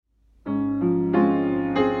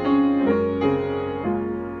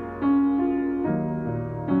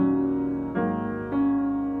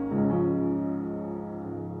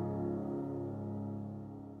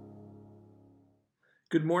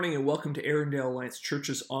Good morning and welcome to Arundel Alliance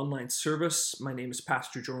Church's online service. My name is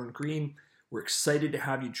Pastor Jordan Green. We're excited to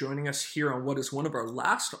have you joining us here on what is one of our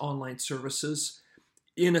last online services.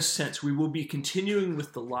 In a sense, we will be continuing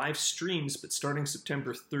with the live streams, but starting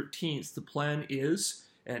September 13th, the plan is,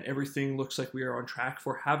 and everything looks like we are on track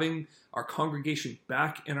for, having our congregation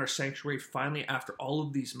back in our sanctuary finally after all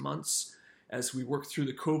of these months as we work through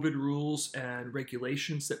the COVID rules and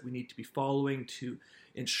regulations that we need to be following to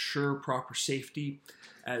ensure proper safety,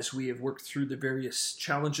 as we have worked through the various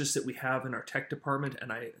challenges that we have in our tech department.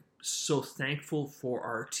 And I'm so thankful for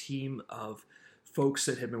our team of folks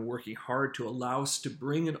that have been working hard to allow us to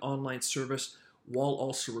bring an online service while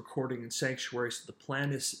also recording in sanctuary. So the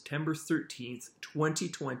plan is September 13th,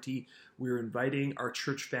 2020. We're inviting our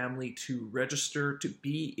church family to register to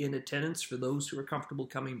be in attendance for those who are comfortable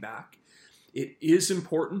coming back. It is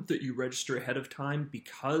important that you register ahead of time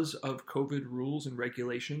because of COVID rules and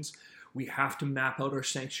regulations. We have to map out our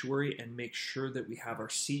sanctuary and make sure that we have our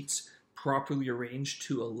seats properly arranged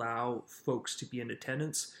to allow folks to be in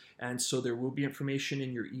attendance. And so there will be information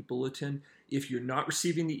in your e-bulletin. If you're not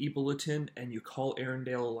receiving the e-bulletin and you call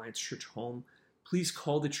Arundel Alliance Church home, please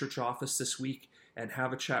call the church office this week and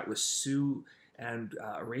have a chat with Sue, and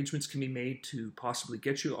arrangements can be made to possibly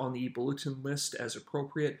get you on the e-bulletin list as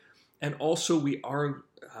appropriate. And also, we are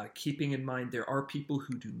keeping in mind there are people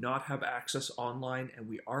who do not have access online, and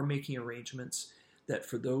we are making arrangements that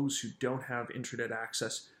for those who don't have internet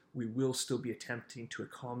access, we will still be attempting to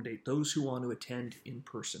accommodate those who want to attend in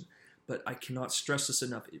person. But I cannot stress this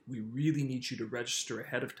enough. We really need you to register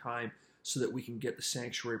ahead of time so that we can get the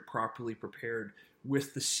sanctuary properly prepared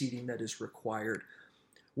with the seating that is required.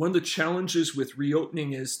 One of the challenges with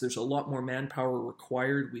reopening is there's a lot more manpower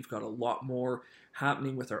required. We've got a lot more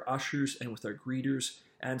happening with our ushers and with our greeters.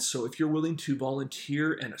 And so if you're willing to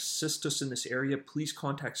volunteer and assist us in this area, please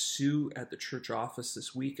contact Sue at the church office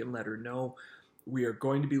this week and let her know. We are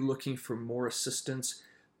going to be looking for more assistance.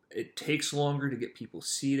 It takes longer to get people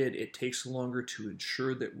seated. It takes longer to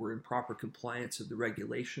ensure that we're in proper compliance of the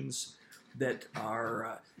regulations that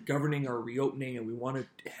are governing our reopening, and we want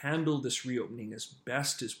to handle this reopening as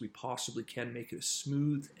best as we possibly can, make it as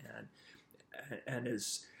smooth and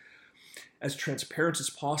as transparent as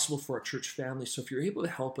possible for our church family. So if you're able to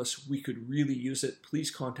help us, we could really use it.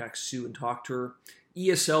 Please contact Sue and talk to her.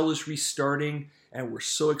 ESL is restarting, and we're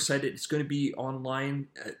so excited. It's going to be online,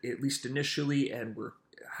 at least initially, and we're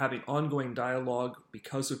having ongoing dialogue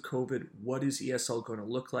because of COVID. What is ESL going to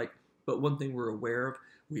look like? But one thing we're aware of,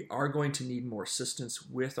 we are going to need more assistance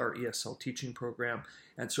with our ESL teaching program.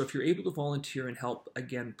 And so if you're able to volunteer and help,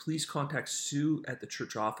 again, please contact Sue at the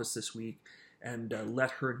church office this week and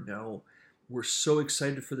let her know. We're so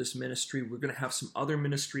excited for this ministry. We're going to have some other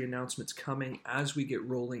ministry announcements coming as we get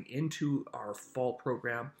rolling into our fall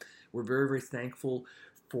program. We're very, very thankful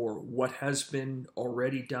for what has been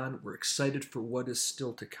already done. We're excited for what is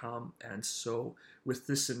still to come. And so with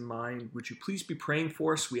this in mind, would you please be praying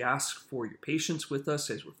for us? We ask for your patience with us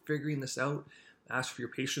as we're figuring this out. Ask for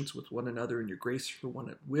your patience with one another and your grace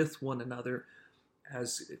with one another.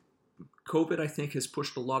 As COVID, I think, has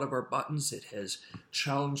pushed a lot of our buttons. It has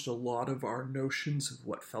challenged a lot of our notions of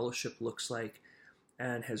what fellowship looks like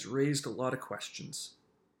and has raised a lot of questions.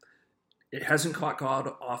 It hasn't caught God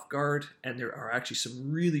off guard, and there are actually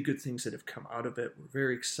some really good things that have come out of it. We're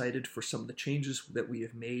very excited for some of the changes that we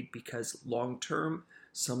have made because long term,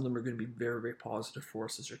 some of them are going to be very, very positive for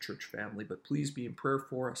us as a church family. But please be in prayer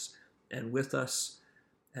for us and with us.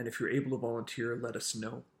 And if you're able to volunteer, let us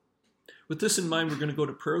know. With this in mind, we're going to go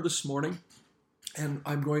to prayer this morning. And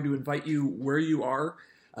I'm going to invite you where you are,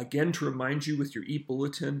 again, to remind you with your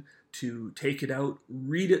e-bulletin to take it out,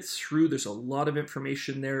 read it through. There's a lot of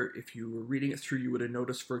information there. If you were reading it through, you would have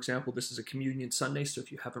noticed, for example, this is a Communion Sunday, so if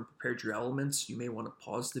you haven't prepared your elements, you may want to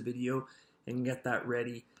pause the video and get that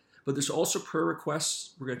ready. But there's also prayer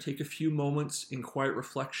requests. We're going to take a few moments in quiet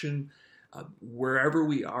reflection, wherever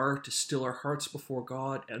we are, to still our hearts before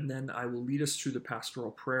God, and then I will lead us through the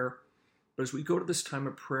pastoral prayer. But as we go to this time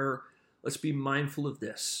of prayer, let's be mindful of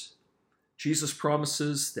this. Jesus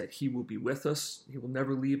promises that he will be with us. He will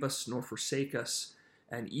never leave us nor forsake us.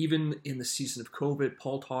 And even in the season of COVID,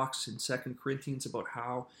 Paul talks in 2 Corinthians about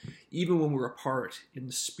how even when we're apart, in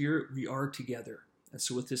the Spirit, we are together. And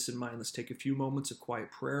so with this in mind, let's take a few moments of quiet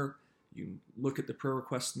prayer. You look at the prayer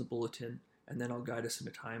requests in the bulletin, and then I'll guide us in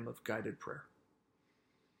a time of guided prayer.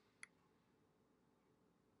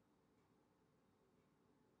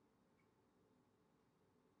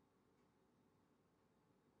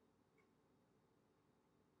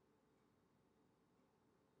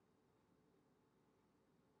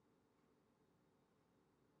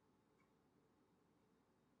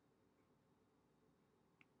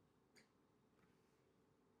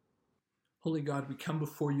 Holy God, we come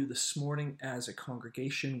before you this morning as a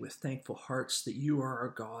congregation with thankful hearts that you are our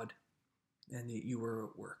God and that you are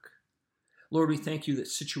at work. Lord, we thank you that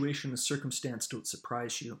situation and circumstance don't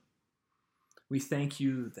surprise you. We thank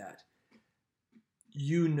you that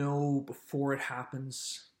you know before it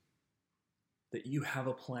happens, that you have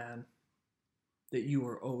a plan, that you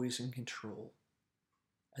are always in control,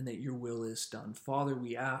 and that your will is done. Father,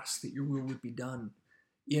 we ask that your will would be done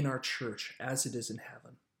in our church as it is in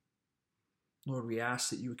heaven. Lord, we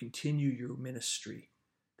ask that you would continue your ministry,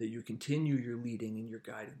 that you continue your leading and your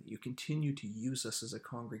guiding, that you continue to use us as a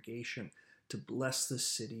congregation to bless this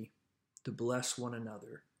city, to bless one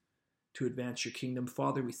another, to advance your kingdom.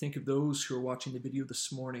 Father, we think of those who are watching the video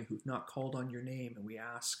this morning who've not called on your name, and we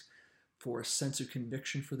ask for a sense of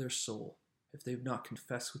conviction for their soul if they've not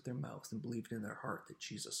confessed with their mouth and believed in their heart that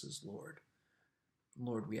Jesus is Lord.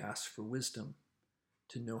 Lord, we ask for wisdom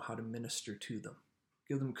to know how to minister to them.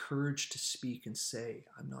 Give them courage to speak and say,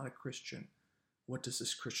 I'm not a Christian. What does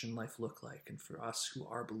this Christian life look like? And for us who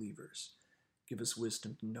are believers, give us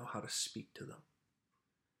wisdom to know how to speak to them.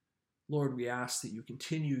 Lord, we ask that you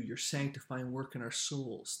continue your sanctifying work in our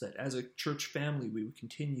souls, that as a church family we would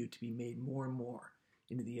continue to be made more and more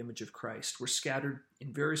into the image of Christ. We're scattered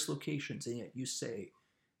in various locations, and yet you say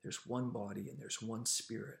there's one body and there's one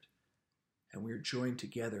spirit, and we're joined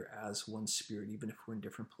together as one spirit, even if we're in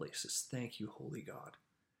different places. Thank you, Holy God.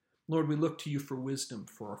 Lord, we look to you for wisdom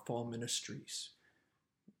for our fall ministries.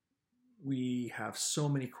 We have so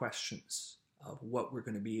many questions of what we're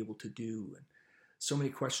going to be able to do, and so many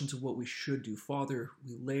questions of what we should do. Father,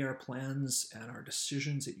 we lay our plans and our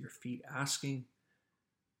decisions at your feet, asking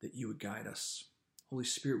that you would guide us. Holy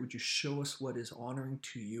Spirit, would you show us what is honoring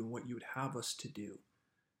to you and what you would have us to do?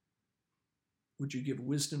 Would you give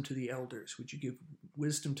wisdom to the elders? Would you give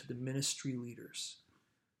wisdom to the ministry leaders,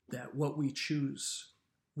 that what we choose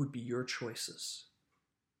would be your choices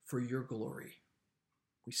for your glory?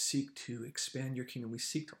 We seek to expand your kingdom. We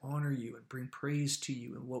seek to honor you and bring praise to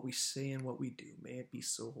you in what we say and what we do. May it be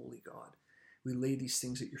so, Holy God. We lay these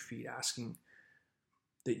things at your feet, asking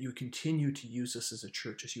that you continue to use us as a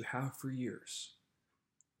church as you have for years.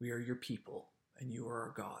 We are your people, and you are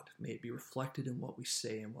our God. May it be reflected in what we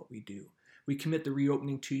say and what we do. We commit the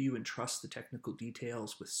reopening to you and trust the technical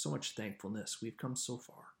details with so much thankfulness. We've come so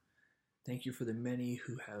far. Thank you for the many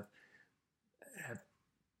who have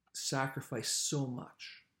sacrificed so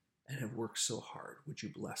much and have worked so hard. Would you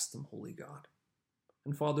bless them, Holy God?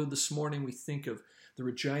 And Father, this morning we think of the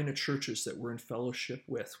Regina churches that we're in fellowship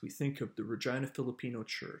with. We think of the Regina Filipino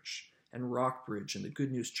Church and Rockbridge and the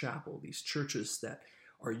Good News Chapel, these churches that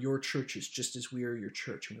are your churches just as we are your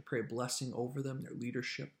church. And we pray a blessing over them, their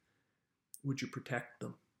leadership. Would you protect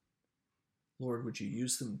them? Lord, would you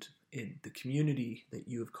use them in the community that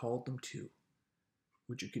you have called them to?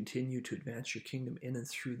 Would you continue to advance your kingdom in and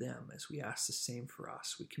through them as we ask the same for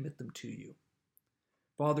us? We commit them to you.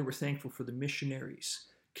 Father, we're thankful for the missionaries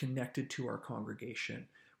connected to our congregation.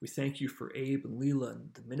 We thank you for Abe and Leela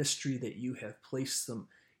and the ministry that you have placed them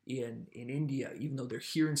in India, even though they're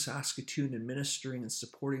here in Saskatoon and ministering and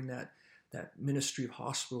supporting that ministry of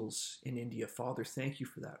hospitals in India. Father, thank you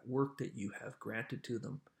for that work that you have granted to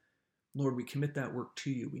them. Lord, we commit that work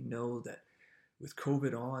to you. We know that with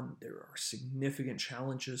COVID on, there are significant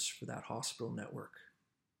challenges for that hospital network.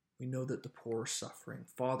 We know that the poor are suffering.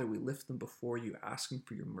 Father, we lift them before you, asking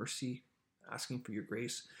for your mercy, asking for your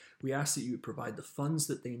grace. We ask that you would provide the funds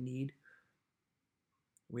that they need.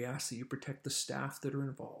 We ask that you protect the staff that are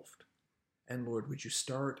involved. And Lord, would you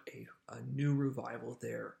start a new revival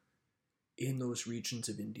there in those regions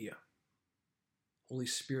of India? Holy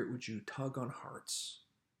Spirit, would you tug on hearts?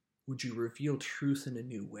 Would you reveal truth in a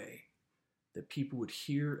new way that people would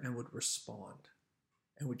hear and would respond?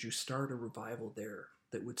 And would you start a revival there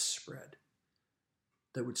that would spread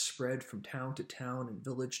from town to town and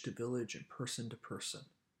village to village and person to person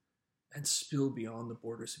and spill beyond the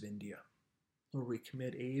borders of India? Lord, we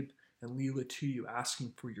commit Abe and Leela to you,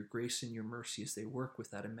 asking for your grace and your mercy as they work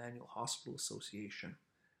with that Emmanuel Hospital Association,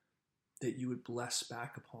 that you would bless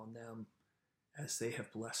back upon them as they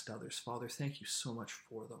have blessed others. Father, thank you so much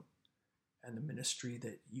for them and the ministry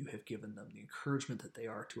that you have given them, the encouragement that they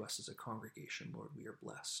are to us as a congregation. Lord, we are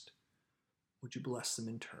blessed. Would you bless them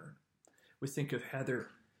in turn? We think of Heather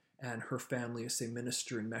and her family as they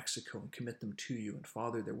minister in Mexico and commit them to you. And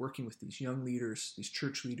Father, they're working with these young leaders, these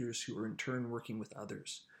church leaders who are in turn working with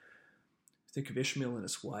others. Think of Ishmael and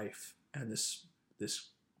his wife and this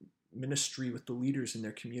ministry with the leaders in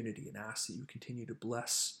their community, and ask that you continue to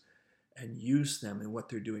bless and use them in what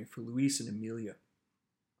they're doing for Luis and Amelia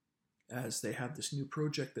as they have this new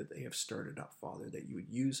project that they have started up, Father, that you would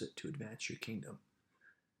use it to advance your kingdom.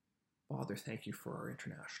 Father, thank you for our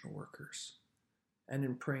international workers. And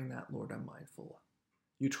in praying that, Lord, I'm mindful.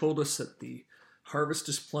 You told us that the harvest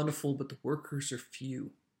is plentiful, but the workers are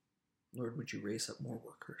few. Lord, would you raise up more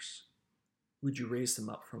workers? Would you raise them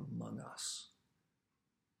up from among us?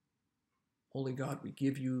 Holy God, we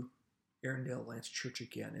give you Erindale Alliance Church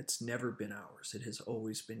again. It's never been ours. It has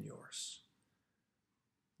always been yours.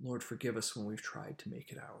 Lord, forgive us when we've tried to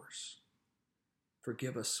make it ours.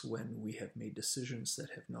 Forgive us when we have made decisions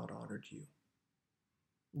that have not honored you.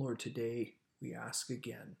 Lord, today we ask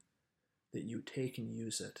again that you take and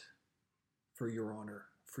use it for your honor,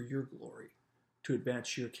 for your glory, to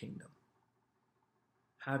advance your kingdom.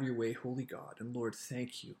 Have your way, Holy God. And Lord,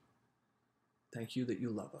 thank you. Thank you that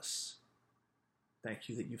you love us. Thank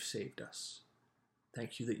you that you've saved us.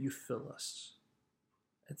 Thank you that you fill us.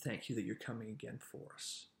 And thank you that you're coming again for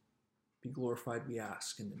us. Be glorified, we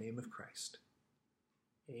ask, in the name of Christ.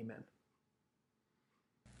 Amen.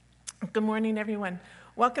 Good morning, everyone.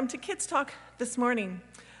 Welcome to Kids Talk this morning.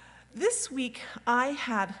 This week, I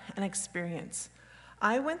had an experience.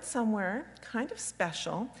 I went somewhere kind of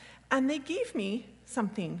special, and they gave me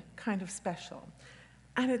something kind of special.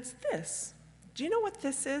 And it's this. Do you know what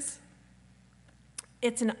this is?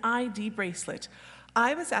 It's an ID bracelet.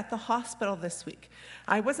 I was at the hospital this week.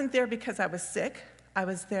 I wasn't there because I was sick. I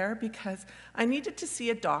was there because I needed to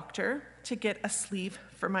see a doctor to get a sleeve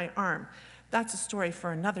for my arm. That's a story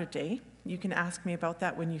for another day. You can ask me about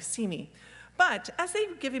that when you see me. But as they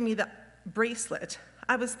were giving me the bracelet,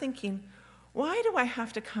 I was thinking, why do I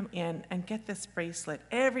have to come in and get this bracelet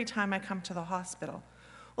every time I come to the hospital?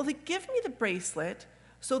 Well, they give me the bracelet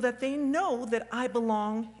so that they know that I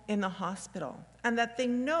belong in the hospital and that they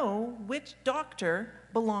know which doctor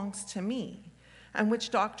belongs to me and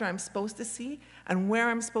which doctor I'm supposed to see and where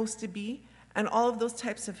I'm supposed to be and all of those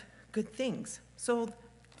types of good things. So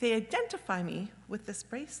they identify me with this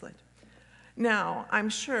bracelet. Now, I'm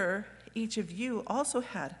sure each of you also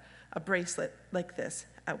had a bracelet like this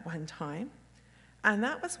at one time, and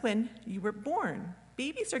that was when you were born.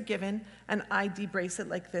 Babies are given an ID bracelet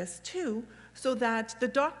like this too, so that the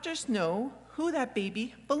doctors know who that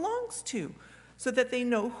baby belongs to, so that they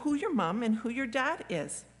know who your mom and who your dad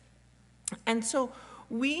is. And so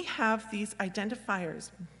we have these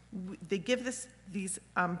identifiers. They give these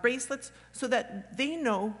bracelets so that they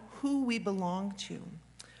know who we belong to.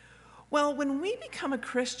 Well, when we become a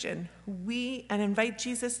Christian, and invite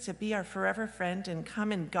Jesus to be our forever friend and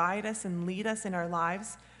come and guide us and lead us in our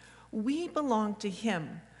lives, we belong to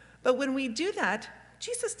him. But when we do that,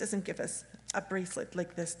 Jesus doesn't give us a bracelet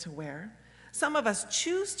like this to wear. Some of us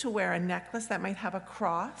choose to wear a necklace that might have a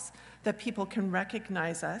cross, that people can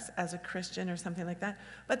recognize us as a Christian or something like that.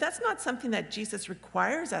 But that's not something that Jesus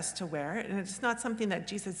requires us to wear, and it's not something that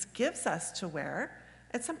Jesus gives us to wear.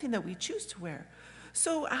 It's something that we choose to wear.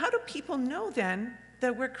 So how do people know then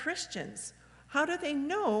that we're Christians? How do they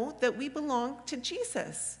know that we belong to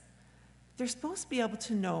Jesus? They're supposed to be able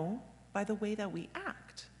to know by the way that we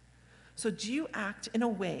act. So do you act in a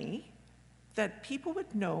way that people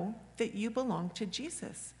would know that you belong to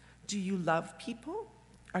Jesus? Do you love people?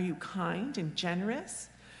 Are you kind and generous?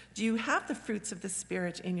 Do you have the fruits of the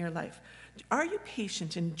Spirit in your life? Are you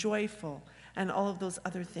patient and joyful and all of those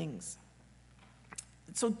other things?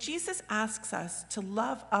 So Jesus asks us to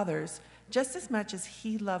love others just as much as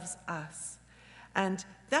he loves us. And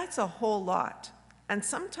that's a whole lot. And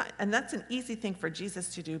that's an easy thing for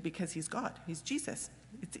Jesus to do because he's God. He's Jesus.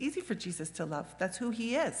 It's easy for Jesus to love. That's who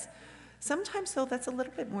he is. Sometimes, though, that's a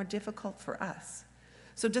little bit more difficult for us.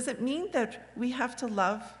 So does it mean that we have to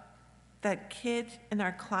love that kid in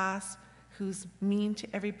our class who's mean to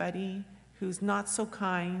everybody, who's not so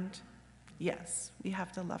kind? Yes, we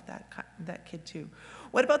have to love that kid too.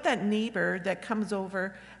 What about that neighbor that comes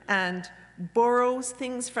over and borrows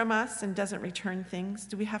things from us and doesn't return things?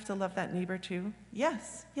 Do we have to love that neighbor too?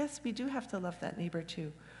 Yes, we do have to love that neighbor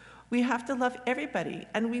too. We have to love everybody,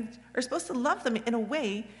 and we are supposed to love them in a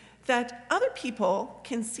way that other people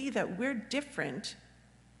can see that we're different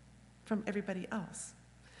from everybody else.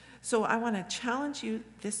 So I want to challenge you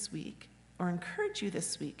this week, or encourage you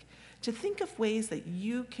this week, to think of ways that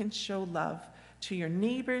you can show love to your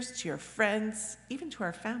neighbors, to your friends, even to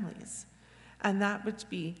our families. And that would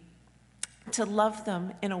be to love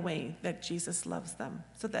them in a way that Jesus loves them,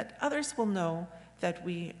 so that others will know that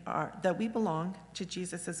we belong to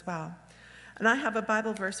Jesus as well. And I have a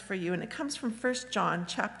Bible verse for you, and it comes from 1 John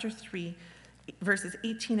chapter 3, verses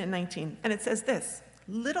 18 and 19. And it says this: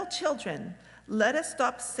 "Little children, let us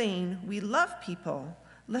stop saying we love people.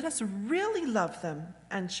 Let us really love them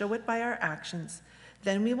and show it by our actions.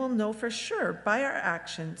 Then we will know for sure by our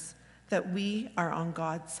actions that we are on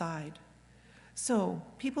God's side." So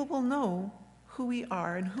people will know who we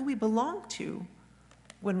are and who we belong to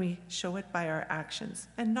when we show it by our actions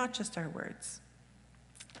and not just our words.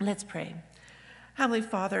 Let's pray. Heavenly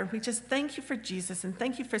Father, we just thank you for Jesus and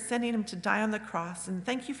thank you for sending him to die on the cross, and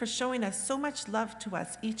thank you for showing us so much love to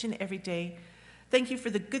us each and every day. Thank you for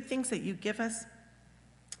the good things that you give us,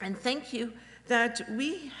 and thank you that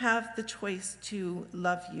we have the choice to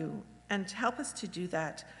love you, and help us to do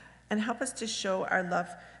that and help us to show our love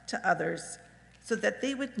to others so that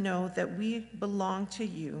they would know that we belong to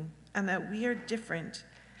you and that we are different,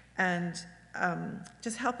 and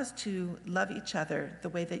just help us to love each other the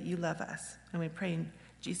way that you love us. And we pray in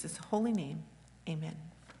Jesus' holy name, amen.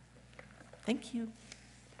 Thank you.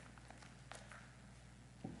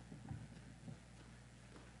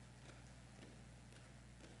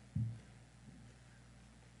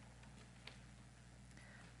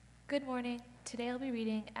 Good morning. Today I'll be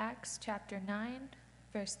reading Acts chapter 9,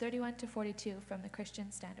 verse 31 to 42 from the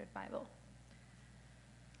Christian Standard Bible.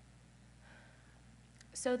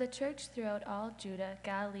 So the church throughout all Judah,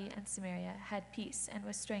 Galilee, and Samaria had peace and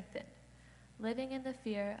was strengthened. Living in the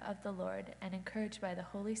fear of the Lord and encouraged by the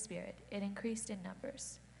Holy Spirit, it increased in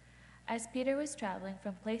numbers. As Peter was traveling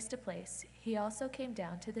from place to place, he also came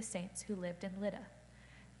down to the saints who lived in Lydda.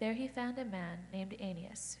 There he found a man named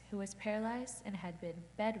Aeneas, who was paralyzed and had been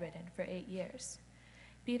bedridden for 8 years.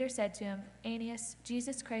 Peter said to him, "Aeneas,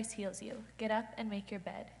 Jesus Christ heals you. Get up and make your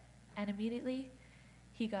bed." And immediately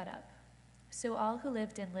he got up. So all who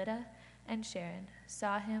lived in Lydda and Sharon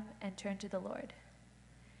saw him and turned to the Lord.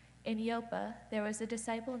 In Joppa there was a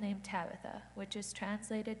disciple named Tabitha, which is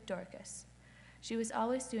translated Dorcas. She was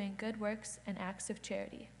always doing good works and acts of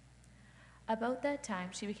charity. About that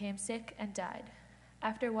time she became sick and died.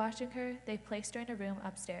 After washing her, they placed her in a room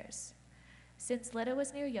upstairs. Since Lydda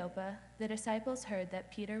was near Joppa, the disciples heard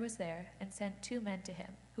that Peter was there and sent 2 men to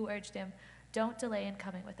him, who urged him, "Don't delay in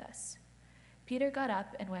coming with us." Peter got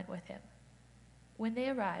up and went with him. When they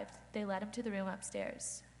arrived, they led him to the room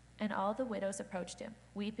upstairs, and all the widows approached him,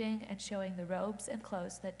 weeping and showing the robes and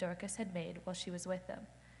clothes that Dorcas had made while she was with them.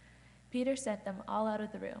 Peter sent them all out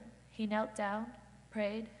of the room. He knelt down,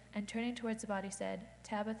 prayed, and turning towards the body said,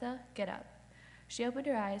 "Tabitha, get up." She opened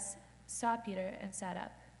her eyes, saw Peter, and sat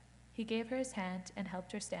up. He gave her his hand and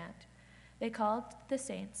helped her stand. They called the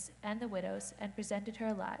saints and the widows and presented her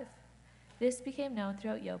alive. This became known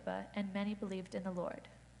throughout Joppa, and many believed in the Lord.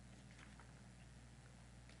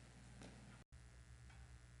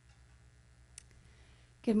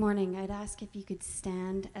 Good morning. I'd ask if you could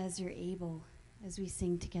stand as you're able as we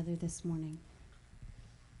sing together this morning.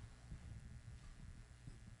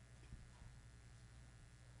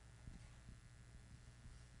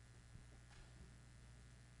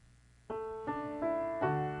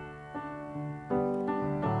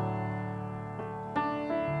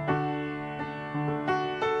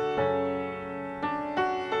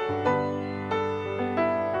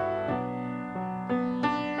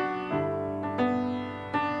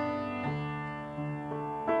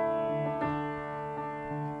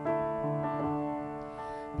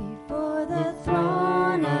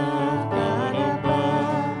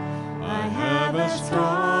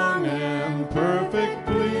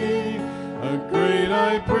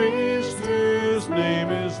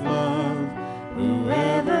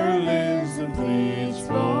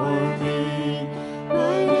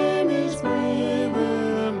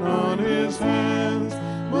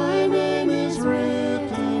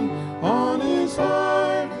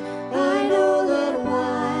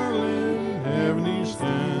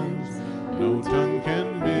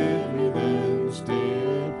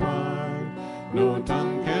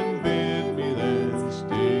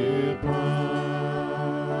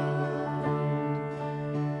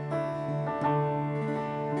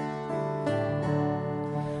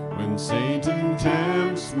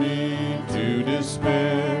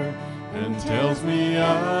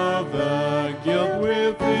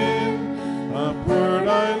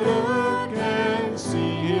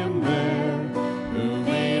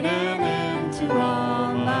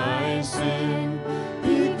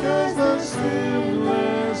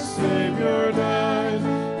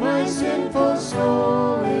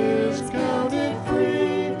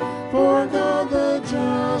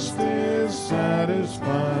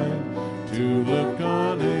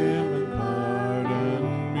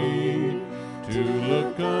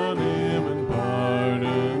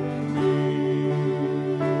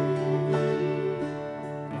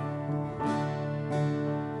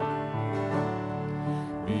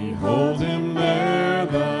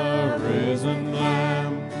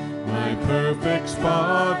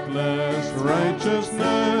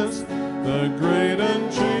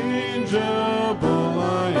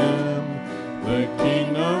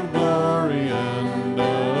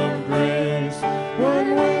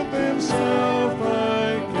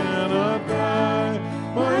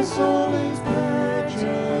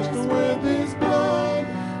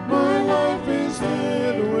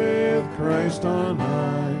 Christ on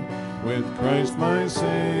high, with Christ my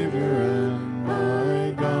Savior and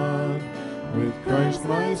my God, with Christ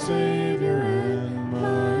my Savior and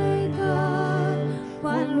my God.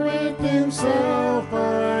 One with himself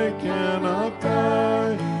I cannot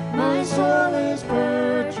die, my soul is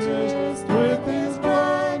purchased with his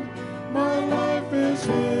blood, my life is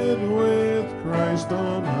hid with Christ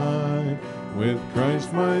on high, with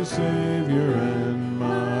Christ my Savior and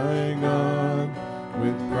my God,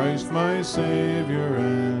 with Christ my Savior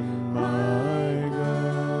and my God.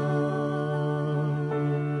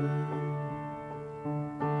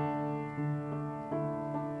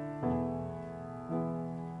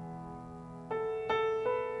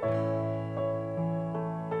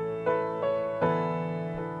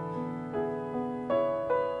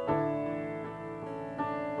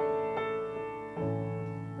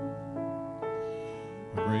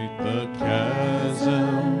 Great the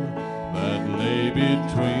chasm that lay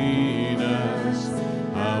between us,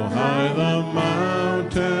 how high the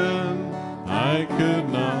mountain I could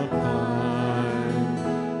not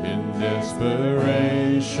climb. In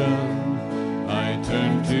desperation I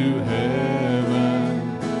turned to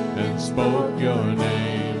heaven and spoke your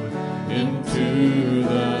name into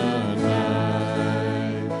the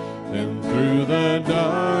night. Then through the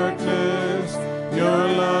darkness your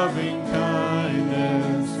loving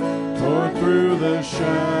kindness tore through the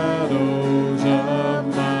shadows of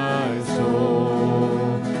my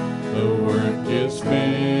soul. The work is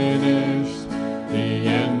finished, the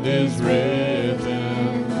end is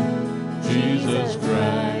written. Jesus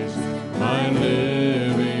Christ, my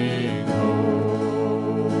living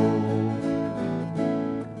hope.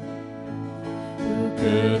 Who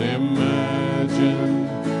could imagine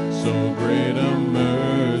so great a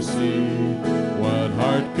mercy? What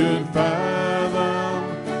heart could fathom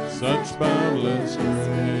such boundless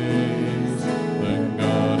grace? The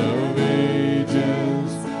God of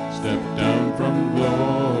ages stepped down from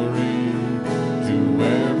glory to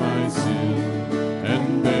wear my sin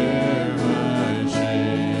and bear my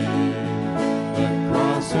shame. The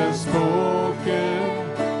cross has spoken,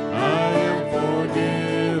 I am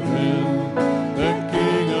forgiven. The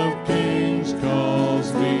King of Kings calls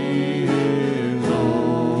me his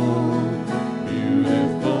own.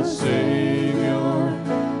 Beautiful Savior,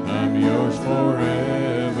 I'm yours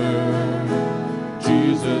forever.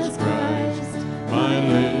 Jesus Christ, my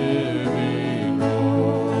living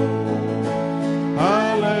hope.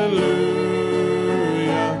 Hallelujah,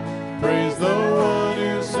 praise the one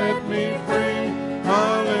who set me free.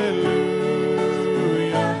 Hallelujah,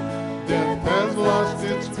 death has lost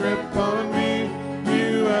its grip on me.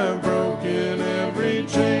 You have broken every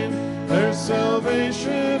chain. There's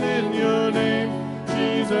salvation in your name,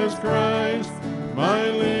 Jesus Christ, my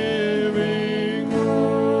living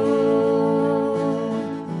hope.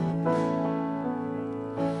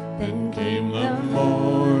 Then came the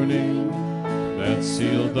morning that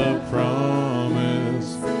sealed the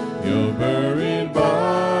promise. Your buried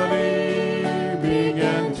body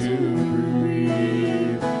began to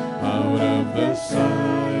breathe. Out of the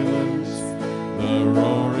silence, the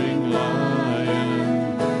roaring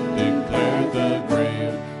lion declared the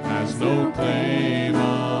grave has no claim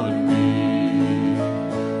on me.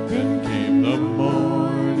 Then came the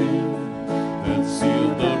morning that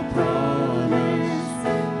sealed the promise.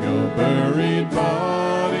 Your buried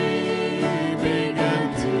body began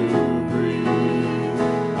to breathe.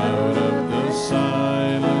 Out of the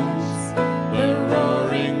silence, the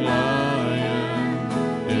roaring lion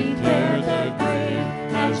declared the grave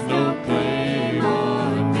has no claim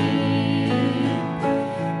on me.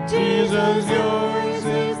 Jesus, yours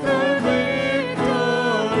is the victory.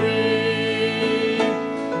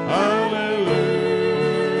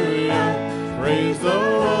 Hallelujah, praise the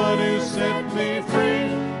one who set me free.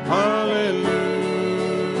 Hallelujah,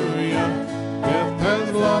 death has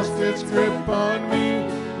lost its grip on me.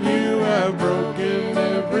 You have broken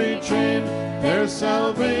every chain. There's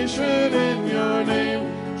salvation in your name,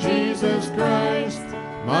 Jesus Christ,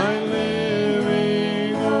 my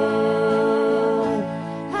living hope.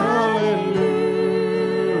 Hallelujah,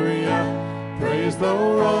 praise the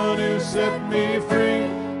one who set me free.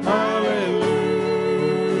 Hallelujah,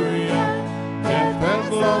 death has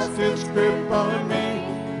lost its grip on me.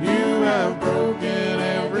 You have broken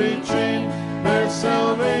every chain. There's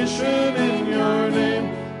salvation in your name,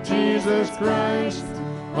 Jesus Christ,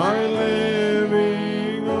 my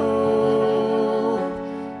living hope.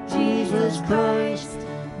 Jesus Christ,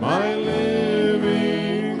 my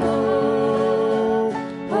living hope.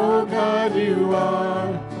 Oh God, you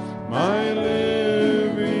are my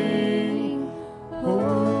living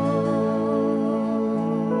hope.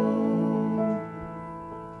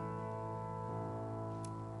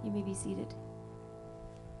 You may be seated.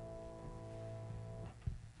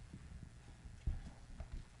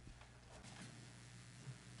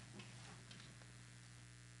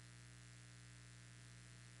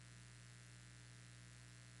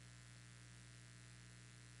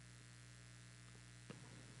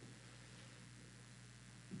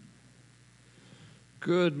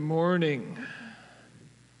 Good morning,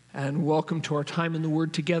 and welcome to our time in the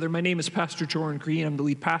Word together. My name is Pastor Joran Green. I'm the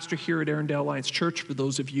lead pastor here at Arendelle Alliance Church. For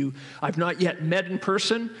those of you I've not yet met in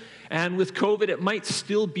person, and with COVID, it might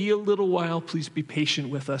still be a little while. Please be patient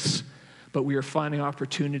with us, but we are finding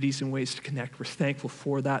opportunities and ways to connect. We're thankful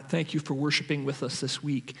for that. Thank you for worshiping with us this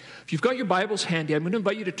week. If you've got your Bibles handy, I'm going to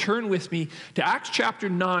invite you to turn with me to Acts chapter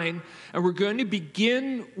 9, and we're going to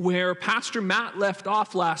begin where Pastor Matt left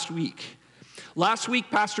off last week. Last week,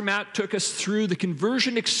 Pastor Matt took us through the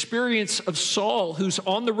conversion experience of Saul, who's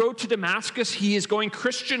on the road to Damascus. He is going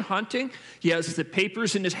Christian hunting. He has the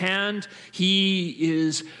papers in his hand. He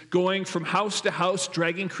is going from house to house,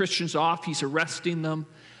 dragging Christians off. He's arresting them.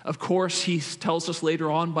 Of course, he tells us later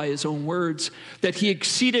on by his own words that he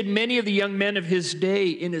exceeded many of the young men of his day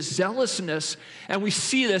in his zealousness. And we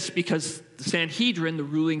see this because the Sanhedrin, the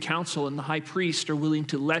ruling council, and the high priest are willing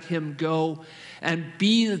to let him go and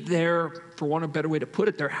be their, for want of a better way to put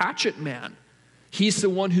it, their hatchet man. He's the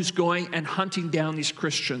one who's going and hunting down these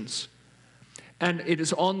Christians. And it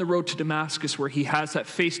is on the road to Damascus where he has that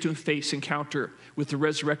face-to-face encounter with the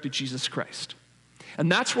resurrected Jesus Christ. And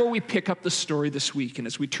that's where we pick up the story this week. And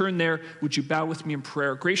as we turn there, would you bow with me in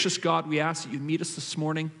prayer? Gracious God, we ask that you meet us this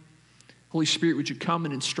morning. Holy Spirit, would you come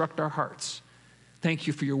and instruct our hearts? Thank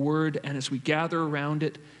you for your word. And as we gather around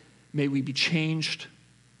it, may we be changed.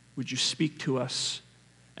 Would you speak to us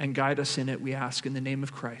and guide us in it, we ask in the name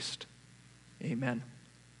of Christ. Amen.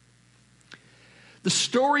 The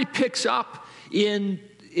story picks up in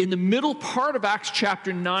the middle part of Acts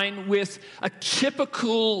chapter 9 with a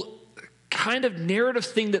typical kind of narrative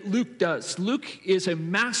thing that Luke does. Luke is a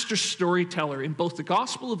master storyteller in both the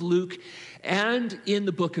Gospel of Luke and in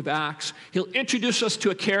the book of Acts. He'll introduce us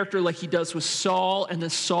to a character like he does with Saul, and then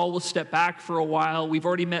Saul will step back for a while. We've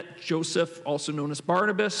already met Joseph, also known as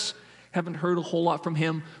Barnabas. Haven't heard a whole lot from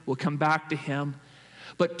him. We'll come back to him.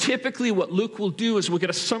 But typically what Luke will do is we'll get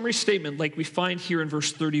a summary statement like we find here in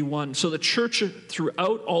verse 31. So the church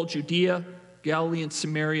throughout all Judea, Galilee, and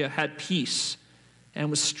Samaria had peace and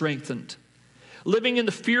was strengthened, living in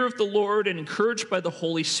the fear of the Lord and encouraged by the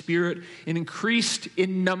Holy Spirit, and increased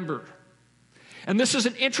in number. And this is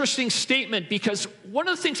an interesting statement because one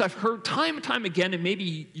of the things I've heard time and time again, and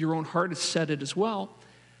maybe your own heart has said it as well,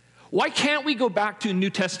 why can't we go back to a New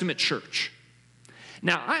Testament church?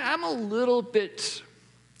 Now, I'm a little bit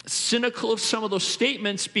cynical of some of those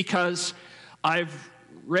statements because I've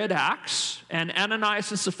read Acts, and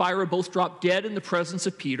Ananias and Sapphira both dropped dead in the presence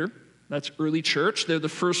of Peter. That's early church. They're the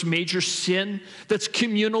first major sin that's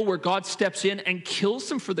communal, where God steps in and kills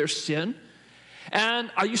them for their sin.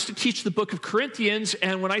 And I used to teach the book of Corinthians,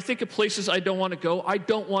 and when I think of places I don't want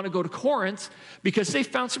to go to Corinth, because they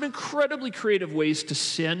found some incredibly creative ways to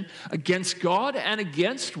sin against God and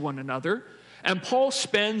against one another. And Paul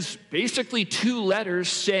spends basically 2 letters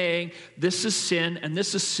saying, this is sin, and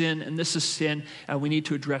this is sin, and this is sin, and we need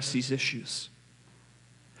to address these issues.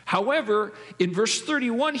 However, in verse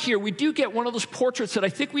 31 here, we do get one of those portraits that I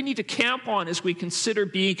think we need to camp on as we consider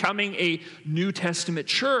becoming a New Testament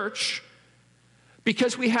church,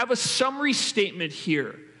 because we have a summary statement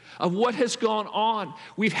here of what has gone on.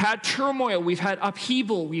 We've had turmoil, we've had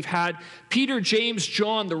upheaval, we've had Peter, James,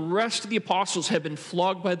 John, the rest of the apostles have been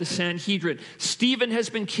flogged by the Sanhedrin. Stephen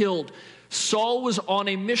has been killed. Saul was on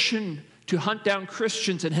a mission to hunt down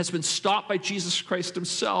Christians and has been stopped by Jesus Christ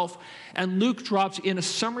himself. And Luke drops in a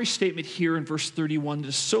summary statement here in verse 31 that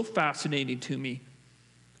is so fascinating to me.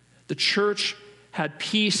 The church had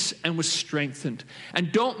peace and was strengthened.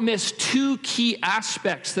 And don't miss 2 key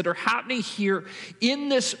aspects that are happening here in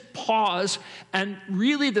this pause. And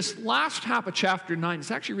really this last half of chapter 9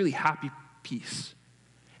 is actually really happy peace.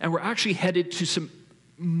 And we're actually headed to some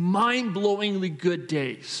mind-blowingly good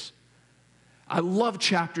days. I love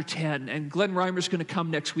chapter 10, and Glenn Reimer's going to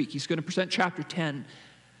come next week. He's going to present chapter 10.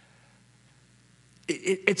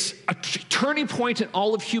 It's a turning point in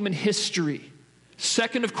all of human history.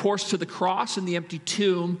 Second, of course, to the cross and the empty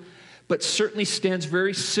tomb, but certainly stands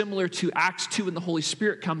very similar to Acts 2 when the Holy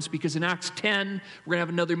Spirit comes, because in Acts 10, we're going to have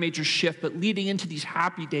another major shift. But leading into these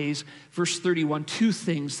happy days, verse 31, 2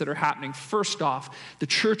 things that are happening. First off, the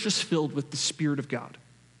church is filled with the Spirit of God.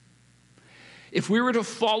 If we were to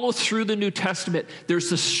follow through the New Testament,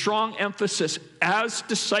 there's a strong emphasis as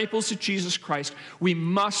disciples of Jesus Christ, we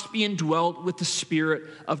must be indwelled with the Spirit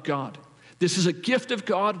of God. This is a gift of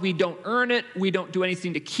God. We don't earn it. We don't do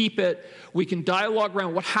anything to keep it. We can dialogue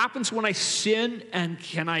around what happens when I sin, and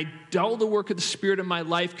can I dull the work of the Spirit in my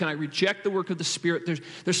life? Can I reject the work of the Spirit?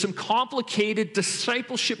 There's some complicated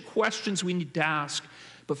discipleship questions we need to ask.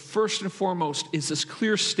 But first and foremost is this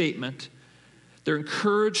clear statement. They're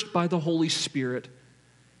encouraged by the Holy Spirit.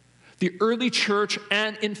 The early church,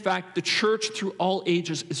 and in fact the church through all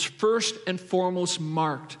ages, is first and foremost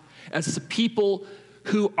marked as the people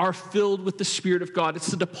who are filled with the Spirit of God. It's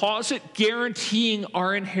the deposit guaranteeing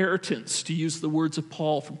our inheritance, to use the words of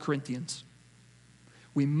Paul from Corinthians.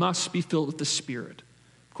 We must be filled with the Spirit.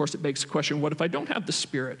 Of course, it begs the question, what if I don't have the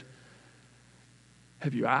Spirit?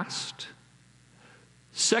 Have you asked?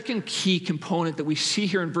 Second key component that we see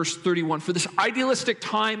here in verse 31, for this idealistic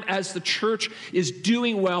time as the church is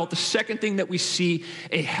doing well, the second thing that we see,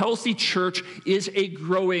 a healthy church is a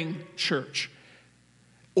growing church.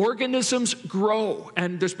 Organisms grow,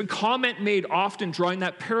 and there's been comment made often drawing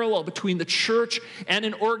that parallel between the church and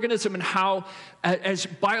an organism, and how as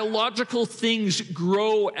biological things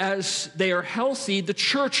grow as they are healthy, the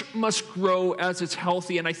church must grow as it's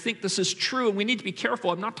healthy. And I think this is true, and we need to be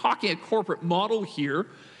careful. I'm not talking a corporate model here.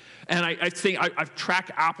 And I think I've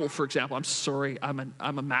tracked Apple, for example. I'm sorry, I'm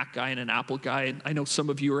a Mac guy and an Apple guy, and I know some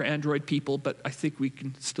of you are Android people, but I think we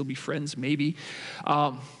can still be friends, maybe.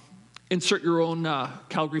 Insert your own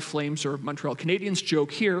Calgary Flames or Montreal Canadiens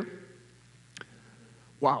joke here.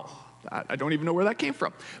 Wow, I don't even know where that came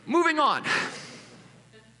from. Moving on.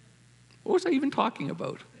 What was I even talking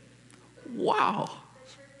about? Wow.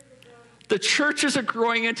 The church is a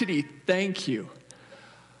growing entity. Thank you.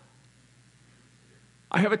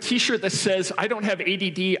 I have a t-shirt that says, I don't have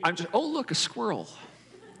ADD, I'm just, oh look, a squirrel.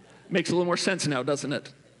 Makes a little more sense now, doesn't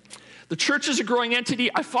it? The church is a growing entity.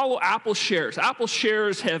 I follow Apple shares. Apple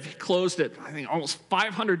shares have closed at, I think, almost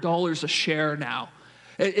 $500 a share now.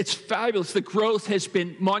 It's fabulous. The growth has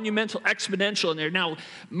been monumental, exponential, and they're now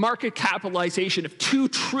market capitalization of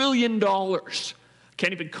 $2 trillion.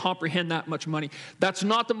 Can't even comprehend that much money. That's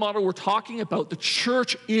not the model we're talking about. The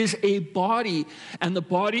church is a body, and the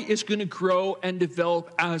body is going to grow and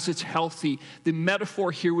develop as it's healthy. The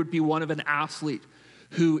metaphor here would be one of an athlete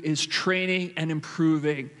who is training and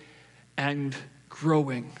improving and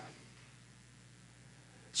growing.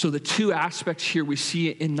 So the two aspects here we see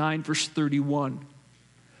in 9 verse 31.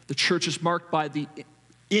 The church is marked by the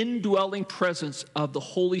indwelling presence of the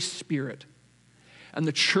Holy Spirit. And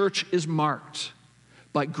the church is marked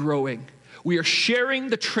by growing. We are sharing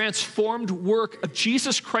the transformed work of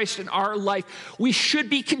Jesus Christ in our life. We should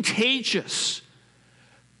be contagious.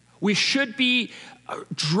 We should be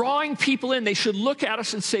drawing people in. They should look at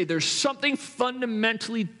us and say, there's something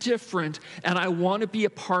fundamentally different, and I want to be a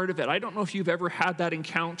part of it. I don't know if you've ever had that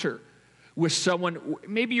encounter with someone.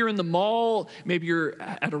 Maybe you're in the mall, maybe you're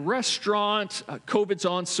at a restaurant, COVID's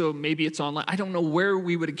on, so maybe it's online. I don't know where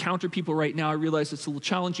we would encounter people right now. I realize it's a little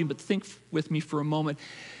challenging, but think with me for a moment.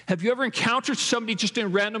 Have you ever encountered somebody just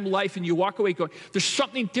in random life and you walk away going, there's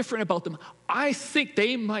something different about them. I think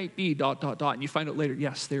they might be ... and you find out later,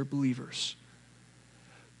 yes, they're believers.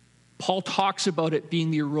 Paul talks about it being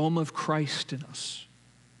the aroma of Christ in us.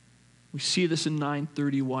 We see this in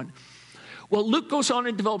 9:31. Well, Luke goes on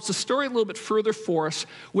and develops the story a little bit further for us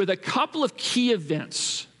with a couple of key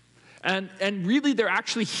events. And really, they're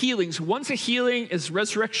actually healings. One's a healing, is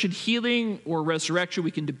resurrection healing or resurrection. We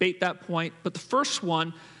can debate that point. But the first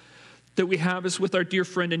one that we have is with our dear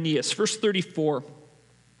friend Aeneas. Verse 34,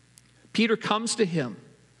 Peter comes to him.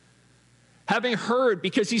 Having heard,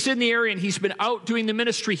 because he's in the area and he's been out doing the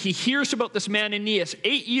ministry, he hears about this man Aeneas.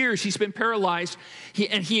 8 years he's been paralyzed,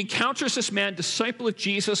 and he encounters this man, disciple of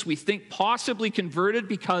Jesus, we think possibly converted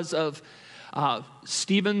because of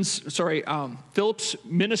Philip's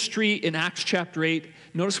ministry in Acts chapter 8.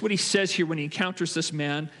 Notice what he says here when he encounters this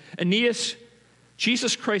man. Aeneas,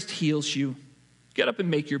 Jesus Christ heals you. Get up and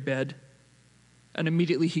make your bed. And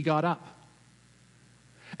immediately he got up.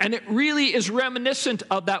 And it really is reminiscent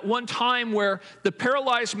of that one time where the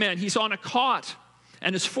paralyzed man, he's on a cot,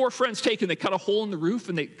 and his 4 friends take him. They cut a hole in the roof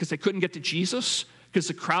because they couldn't get to Jesus because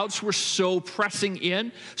the crowds were so pressing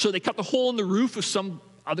in. So they cut the hole in the roof of some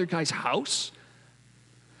other guy's house.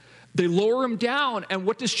 They lower him down, and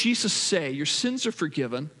what does Jesus say? Your sins are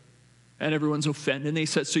forgiven. And everyone's offended. And they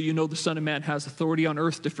said, so you know the Son of Man has authority on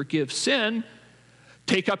earth to forgive sin.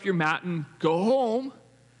 Take up your mat and go home.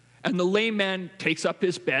 And the lame man takes up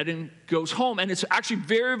his bed and goes home. And it's actually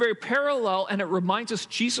very, very parallel. And it reminds us,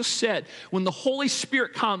 Jesus said, when the Holy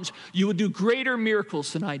Spirit comes, you will do greater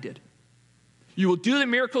miracles than I did. You will do the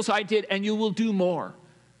miracles I did, and you will do more.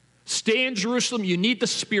 Stay in Jerusalem. You need the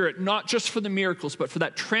Spirit, not just for the miracles, but for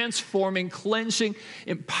that transforming, cleansing,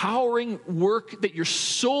 empowering work that your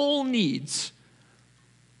soul needs.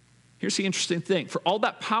 Here's the interesting thing. For all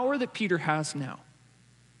that power that Peter has now,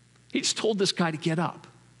 he just told this guy to get up.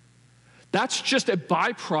 That's just a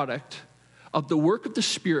byproduct of the work of the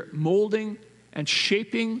Spirit molding and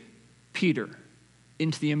shaping Peter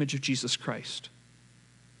into the image of Jesus Christ.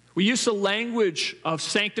 We use the language of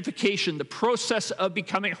sanctification, the process of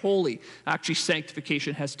becoming holy. Actually,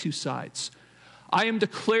 sanctification has two sides. I am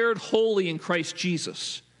declared holy in Christ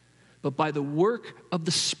Jesus, but by the work of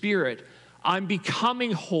the Spirit, I'm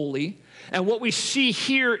becoming holy. And what we see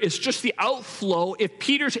here is just the outflow. If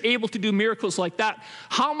Peter's able to do miracles like that,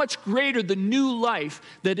 how much greater the new life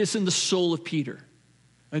that is in the soul of Peter.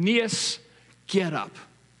 Aeneas, get up.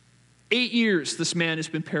 8 years this man has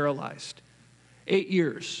been paralyzed. 8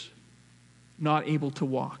 years, not able to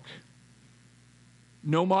walk.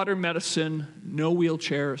 No modern medicine, no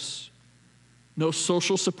wheelchairs, no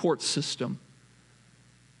social support system.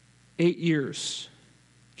 8 years,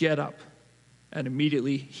 get up. And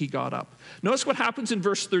immediately he got up. Notice what happens in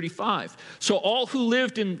verse 35. So all who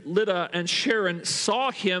lived in Lydda and Sharon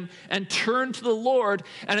saw him and turned to the Lord.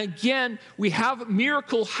 And again, we have a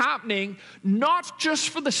miracle happening, not just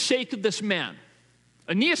for the sake of this man.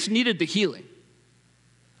 Aeneas needed the healing.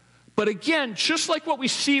 But again, just like what we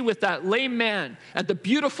see with that lame man at the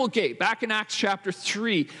beautiful gate, back in Acts chapter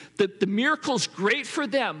 3, the miracle's great for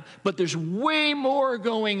them, but there's way more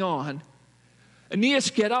going on. Aeneas,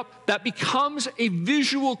 get up. That becomes a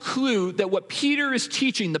visual clue that what Peter is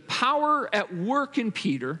teaching, the power at work in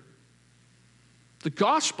Peter, the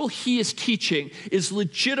gospel he is teaching is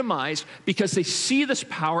legitimized because they see this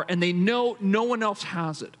power and they know no one else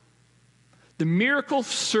has it. The miracle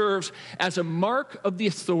serves as a mark of the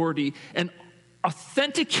authority and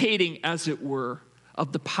authenticating, as it were,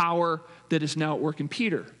 of the power that is now at work in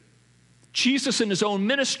Peter. Jesus in his own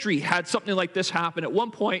ministry had something like this happen. At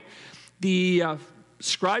one point, the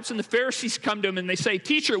scribes and the Pharisees come to him and they say,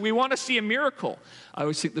 "Teacher, we want to see a miracle." I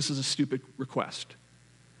always think this is a stupid request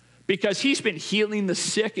because he's been healing the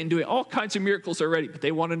sick and doing all kinds of miracles already, but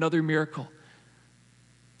they want another miracle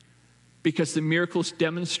because the miracles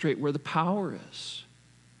demonstrate where the power is.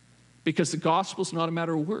 Because the gospel is not a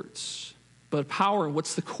matter of words, but power. And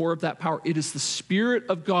what's the core of that power? It is the Spirit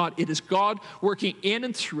of God. It is God working in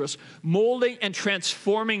and through us, molding and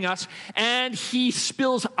transforming us, and he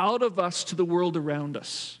spills out of us to the world around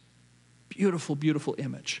us. Beautiful, beautiful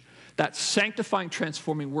image. That sanctifying,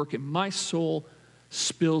 transforming work in my soul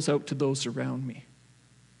spills out to those around me.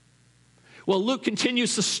 Well, Luke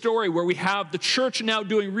continues the story where we have the church now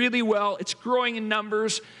doing really well. It's growing in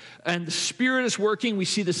numbers, and the Spirit is working. We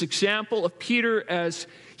see this example of Peter as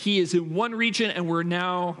he is in one region, and we're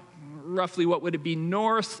now roughly, what would it be,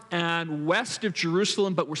 north and west of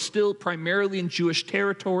Jerusalem, but we're still primarily in Jewish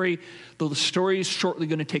territory, though the story is shortly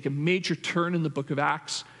going to take a major turn in the book of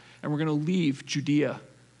Acts, and we're going to leave Judea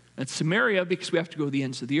and Samaria because we have to go to the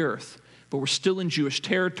ends of the earth, but we're still in Jewish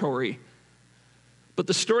territory. But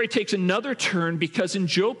the story takes another turn because in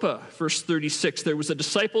Joppa, verse 36, there was a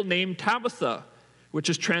disciple named Tabitha, which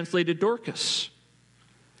is translated Dorcas.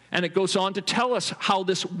 And it goes on to tell us how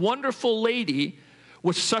this wonderful lady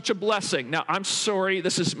was such a blessing. Now, I'm sorry,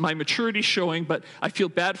 this is my maturity showing, but I feel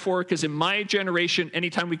bad for her because in my generation,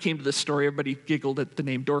 anytime we came to this story, everybody giggled at the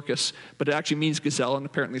name Dorcas, but it actually means gazelle, and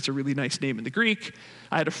apparently it's a really nice name in the Greek.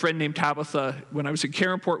 I had a friend named Tabitha. When I was in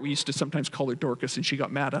Carenport, we used to sometimes call her Dorcas, and she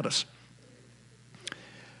got mad at us.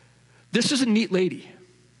 This is a neat lady.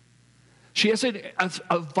 She has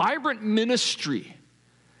a vibrant ministry.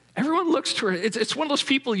 Everyone looks to her. It's one of those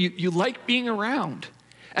people you like being around.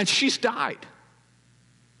 And she's died.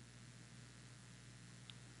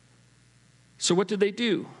 So what did they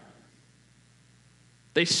do?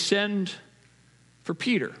 They send for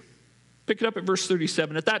Peter. Pick it up at verse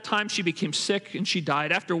 37. At that time she became sick and she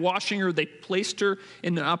died. After washing her, they placed her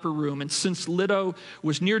in an upper room. And since Lydda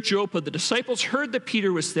was near Joppa, the disciples heard that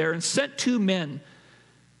Peter was there and sent 2 men.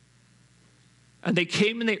 And they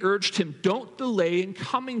came and they urged him, "Don't delay in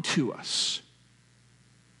coming to us."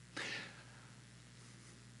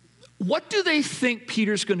 What do they think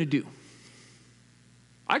Peter's going to do?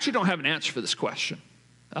 I actually don't have an answer for this question.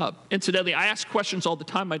 Incidentally, I ask questions all the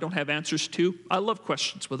time I don't have answers to. I love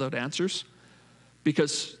questions without answers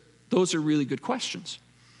because those are really good questions.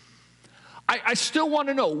 I still want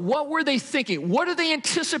to know, what were they thinking? What are they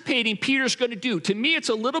anticipating Peter's going to do? To me, it's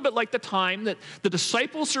a little bit like the time that the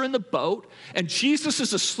disciples are in the boat and Jesus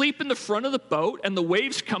is asleep in the front of the boat and the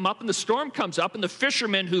waves come up and the storm comes up and the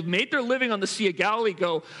fishermen who've made their living on the Sea of Galilee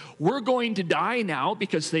go, we're going to die now,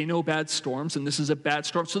 because they know bad storms and this is a bad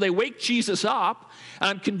storm. So they wake Jesus up, and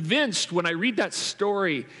I'm convinced when I read that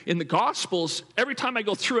story in the Gospels, every time I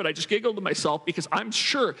go through it, I just giggle to myself, because I'm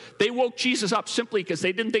sure they woke Jesus up simply because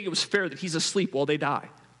they didn't think it was fair that he's asleep while they die.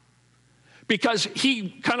 Because he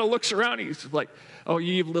kind of looks around and he's like, oh,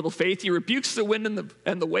 you have little faith. He rebukes the wind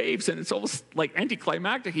and the waves, and it's almost like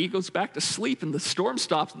anticlimactic. He goes back to sleep and the storm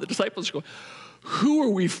stops and the disciples go, who are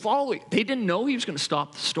we following? They didn't know he was going to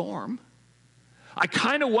stop the storm. I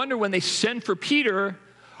kind of wonder, when they send for Peter,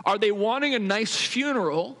 are they wanting a nice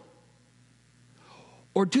funeral,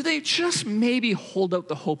 or do they just maybe hold out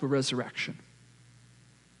the hope of resurrection?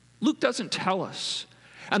 Luke doesn't tell us.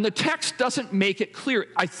 And the text doesn't make it clear.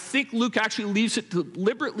 I think Luke actually leaves it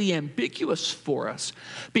deliberately ambiguous for us,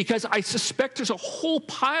 because I suspect there's a whole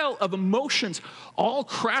pile of emotions all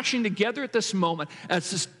crashing together at this moment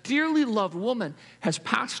as this dearly loved woman has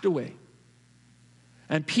passed away.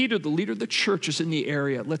 And Peter, the leader of the church, is in the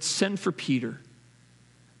area. Let's send for Peter.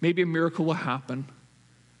 Maybe a miracle will happen.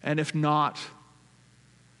 And if not,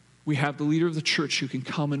 we have the leader of the church who can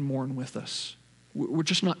come and mourn with us. We're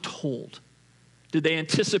just not told. Did they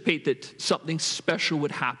anticipate that something special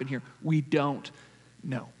would happen here? We don't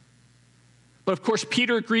know. But of course,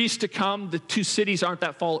 Peter agrees to come. The two cities aren't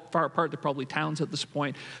that far apart. They're probably towns at this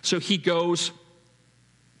point. So he goes.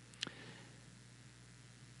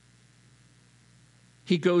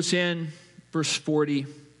 He goes in, verse 40.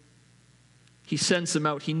 He sends them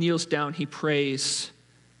out. He kneels down. He prays.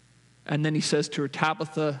 And then he says to her,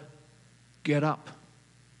 Tabitha, get up.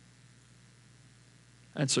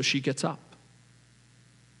 And so she gets up.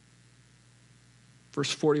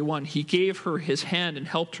 Verse 41, he gave her his hand and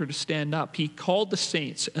helped her to stand up. He called the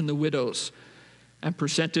saints and the widows and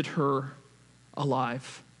presented her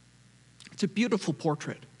alive. It's a beautiful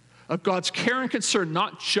portrait of God's care and concern,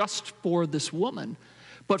 not just for this woman,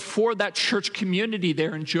 but for that church community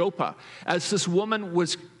there in Joppa, as this woman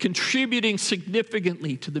was contributing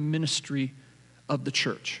significantly to the ministry of the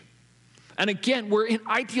church. And again, we're in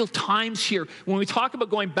ideal times here. When we talk about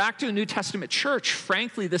going back to the New Testament church,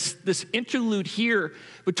 frankly, this interlude here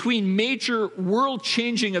between major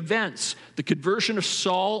world-changing events, the conversion of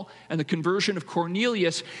Saul and the conversion of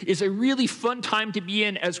Cornelius, is a really fun time to be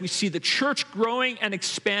in as we see the church growing and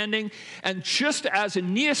expanding. And just as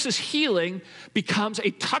Aeneas' healing becomes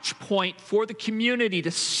a touch point for the community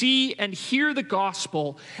to see and hear the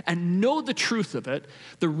gospel and know the truth of it,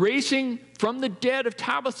 the raising from the dead of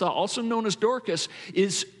Tabitha, also known as Dorcas,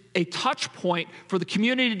 is a touch point for the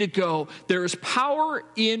community to go, there is power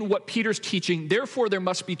in what Peter's teaching, therefore there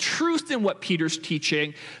must be truth in what Peter's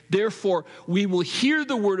teaching, therefore we will hear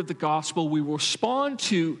the word of the gospel, we will respond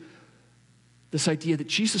to this idea that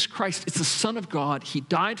Jesus Christ is the Son of God, he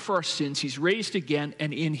died for our sins, he's raised again,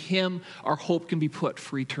 and in him our hope can be put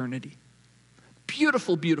for eternity.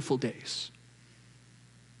 Beautiful, beautiful days.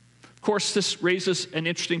 Of course, this raises an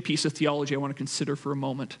interesting piece of theology I want to consider for a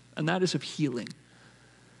moment, and that is of healing.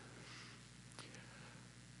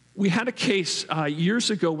 We had a case years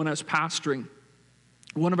ago when I was pastoring.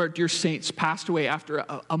 One of our dear saints passed away after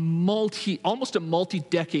almost a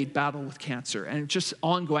multi-decade battle with cancer, and just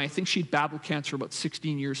ongoing. I think she'd battled cancer about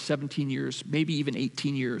 16 years, 17 years, maybe even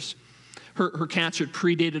 18 years. Her cancer had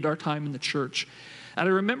predated our time in the church. And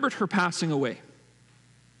I remembered her passing away.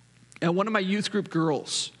 And one of my youth group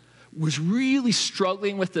girls was really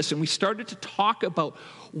struggling with this, and we started to talk about,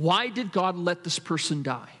 why did God let this person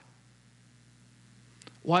die?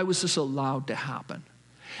 Why was this allowed to happen?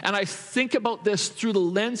 And I think about this through the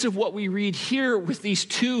lens of what we read here with these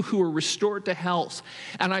two who are restored to health.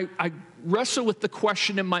 And I wrestle with the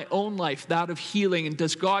question in my own life, that of healing, and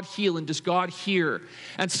does God heal and does God hear?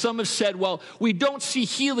 And some have said, well, we don't see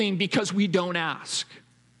healing because we don't ask.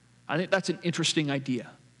 I think that's an interesting idea.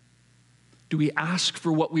 Do we ask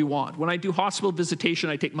for what we want? When I do hospital visitation,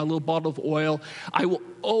 I take my little bottle of oil. I will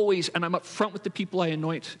always, and I'm up front with the people I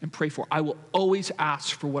anoint and pray for, I will always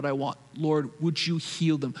ask for what I want. Lord, would you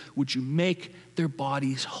heal them? Would you make their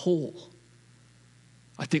bodies whole?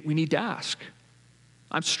 I think we need to ask.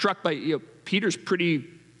 I'm struck by, Peter's pretty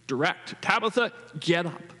direct. Tabitha, get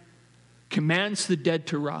up. Commands the dead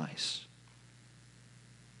to rise.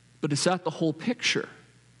 But is that the whole picture?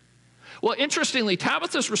 Well, interestingly,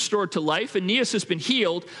 Tabitha's restored to life, Aeneas has been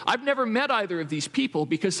healed. I've never met either of these people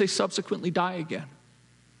because they subsequently die again.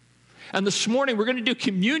 And this morning, we're going to do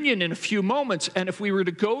communion in a few moments. And if we were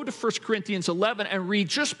to go to 1 Corinthians 11 and read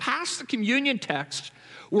just past the communion text,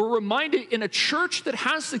 we're reminded in a church that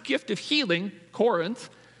has the gift of healing, Corinth,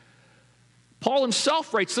 Paul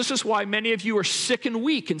himself writes, this is why many of you are sick and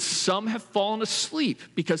weak, and some have fallen asleep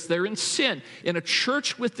because they're in sin. In a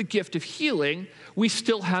church with the gift of healing, we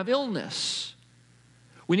still have illness.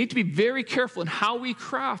 We need to be very careful in how we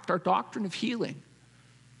craft our doctrine of healing.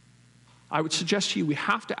 I would suggest to you we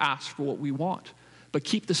have to ask for what we want. But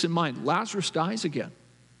keep this in mind. Lazarus dies again.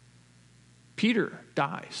 Peter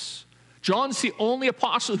dies. John's the only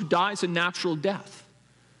apostle who dies a natural death.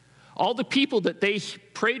 All the people that they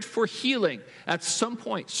prayed for healing at some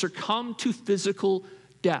point succumbed to physical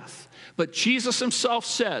death. But Jesus himself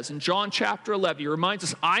says in John chapter 11, he reminds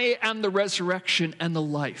us, I am the resurrection and the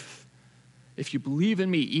life. If you believe in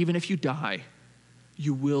me, even if you die,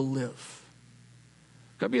 you will live.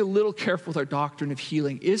 Got to be a little careful with our doctrine of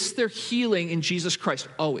healing. Is there healing in Jesus Christ?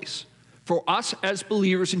 Always. For us as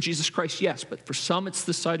believers in Jesus Christ, yes. But for some, it's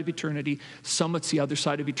this side of eternity. Some, it's the other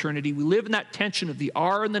side of eternity. We live in that tension of the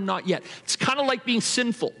are and the not yet. It's kind of like being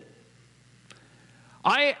sinful.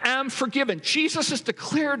 I am forgiven. Jesus has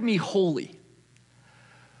declared me holy.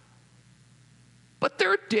 But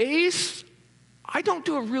there are days I don't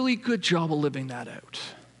do a really good job of living that out.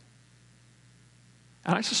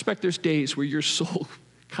 And I suspect there's days where your soul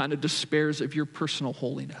kind of despairs of your personal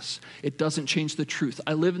holiness. It doesn't change the truth.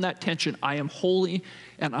 I live in that tension. I am holy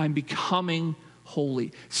and I'm becoming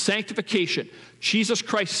holy. Sanctification. Jesus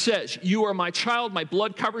Christ says, you are my child, my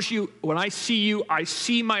blood covers you. When I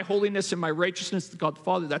see my holiness and my righteousness to God the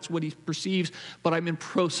Father. That's what he perceives, but I'm in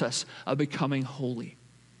process of becoming holy.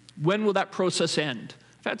 When will that process end?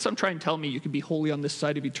 I've had some try and tell me you can be holy on this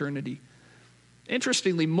side of eternity.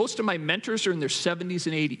 Interestingly, most of my mentors are in their 70s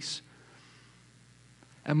and 80s.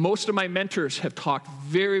 And most of my mentors have talked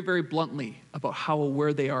very, very bluntly about how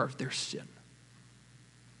aware they are of their sin.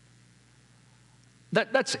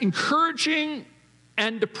 That's encouraging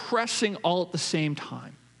and depressing all at the same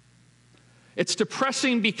time. It's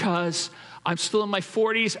depressing because I'm still in my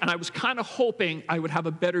 40s, and I was kind of hoping I would have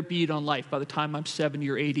a better beat on life by the time I'm 70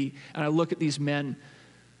 or 80. And I look at these men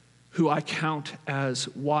who I count as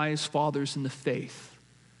wise fathers in the faith.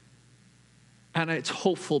 And it's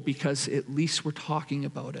hopeful because at least we're talking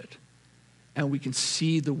about it. And we can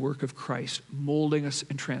see the work of Christ molding us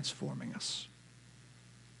and transforming us.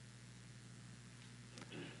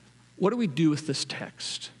 What do we do with this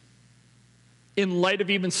text? In light of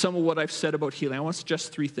even some of what I've said about healing, I want to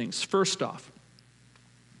suggest three things. First off,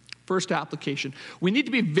 first application, we need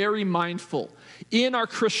to be very mindful in our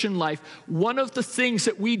Christian life. One of the things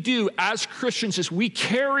that we do as Christians is we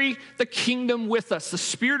carry the kingdom with us. The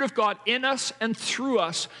Spirit of God in us and through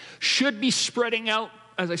us should be spreading out.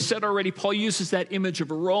 As I said already, Paul uses that image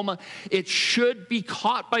of aroma. It should be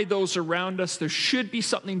caught by those around us. There should be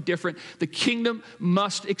something different. The kingdom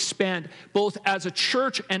must expand. Both as a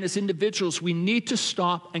church and as individuals, we need to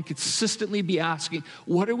stop and consistently be asking,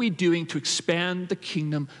 what are we doing to expand the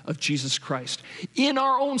kingdom of Jesus Christ? In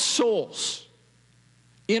our own souls,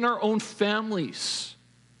 in our own families,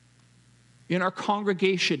 in our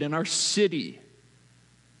congregation, in our city,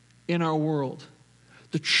 in our world.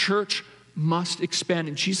 The church must expand,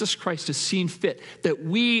 and Jesus Christ has seen fit that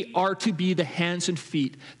we are to be the hands and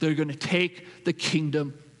feet that are going to take the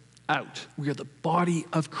kingdom out. We are the body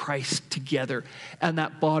of Christ together, and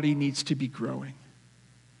that body needs to be growing.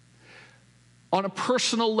 On a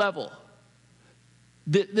personal level,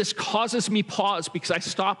 this causes me pause because I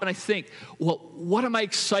stop and I think, well, what am I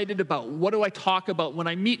excited about? What do I talk about? When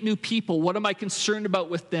I meet new people, what am I concerned about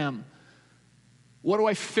with them? What do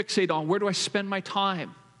I fixate on? Where do I spend my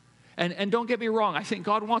time? And don't get me wrong, I think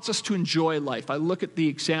God wants us to enjoy life. I look at the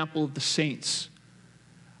example of the saints.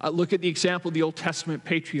 I look at the example of the Old Testament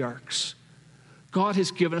patriarchs. God has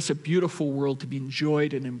given us a beautiful world to be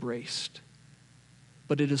enjoyed and embraced.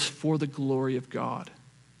 But it is for the glory of God.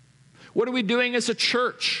 What are we doing as a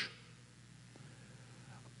church?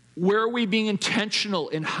 Where are we being intentional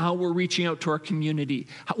in how we're reaching out to our community?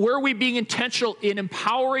 Where are we being intentional in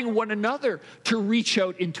empowering one another to reach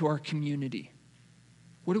out into our community?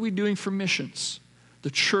 What are we doing for missions?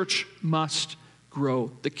 The church must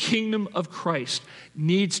grow. The kingdom of Christ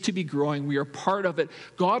needs to be growing. We are part of it.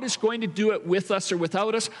 God is going to do it with us or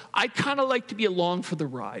without us. I kind of like to be along for the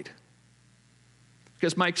ride.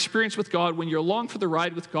 Because my experience with God, when you're along for the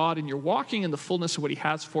ride with God and you're walking in the fullness of what he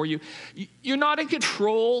has for you, you're not in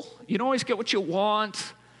control. You don't always get what you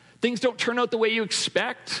want. Things don't turn out the way you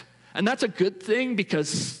expect. And that's a good thing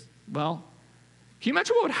because, well, can you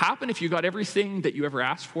imagine what would happen if you got everything that you ever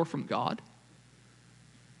asked for from God?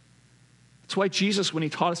 That's why Jesus, when he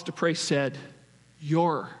taught us to pray, said,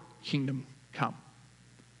 your kingdom come.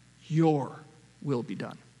 Your will be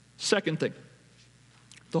done. Second thing,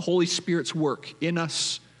 the Holy Spirit's work in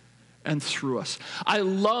us and through us. I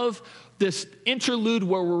love this interlude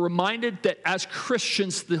where we're reminded that as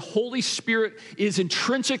Christians, the Holy Spirit is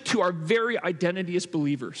intrinsic to our very identity as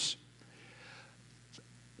believers.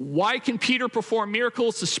 Why can Peter perform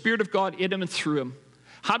miracles? The Spirit of God in him and through him.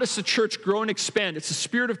 How does the church grow and expand? It's the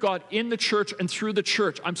Spirit of God in the church and through the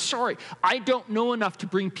church. I'm sorry, I don't know enough to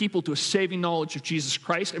bring people to a saving knowledge of Jesus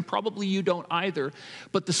Christ, and probably you don't either.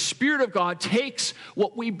 But the Spirit of God takes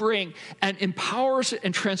what we bring and empowers it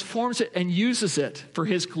and transforms it and uses it for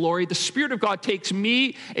his glory. The Spirit of God takes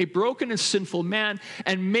me, a broken and sinful man,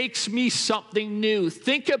 and makes me something new.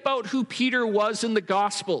 Think about who Peter was in the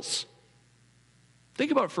Gospels.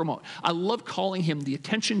 Think about it for a moment. I love calling him the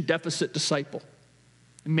attention deficit disciple.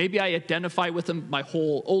 And maybe I identify with him my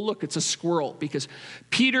whole, oh, look, it's a squirrel, because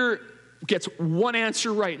Peter gets one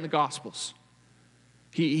answer right in the Gospels.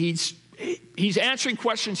 He's answering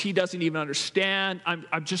questions he doesn't even understand.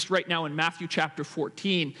 I'm just right now in Matthew chapter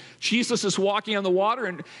 14. Jesus is walking on the water,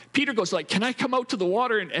 and Peter goes like, can I come out to the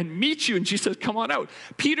water and meet you? And Jesus says, come on out.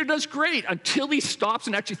 Peter does great until he stops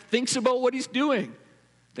and actually thinks about what he's doing.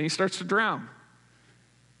 Then he starts to drown.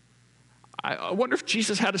 I wonder if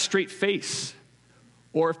Jesus had a straight face,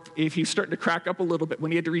 or if he was starting to crack up a little bit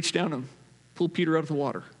when he had to reach down and pull Peter out of the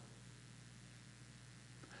water.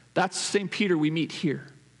 That's the same Peter we meet here,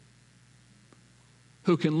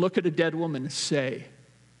 who can look at a dead woman and say,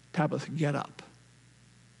 Tabitha, get up.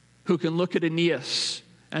 Who can look at Aeneas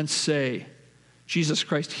and say, Jesus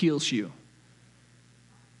Christ heals you.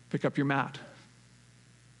 Pick up your mat.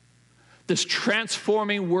 This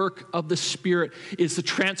transforming work of the Spirit is the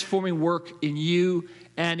transforming work in you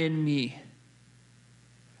and in me.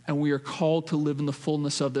 And we are called to live in the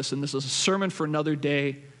fullness of this. And this is a sermon for another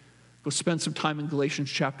day. Go spend some time in Galatians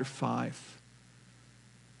chapter 5.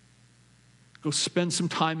 Go spend some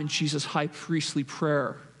time in Jesus' high priestly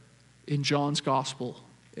prayer in John's gospel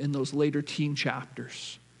in those later teen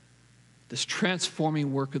chapters. This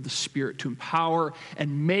transforming work of the Spirit to empower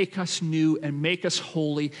and make us new and make us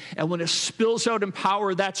holy. And when it spills out in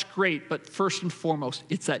power, that's great. But first and foremost,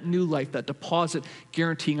 it's that new life, that deposit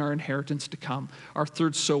guaranteeing our inheritance to come. Our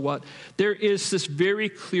third so what? There is this very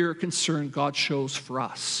clear concern God shows for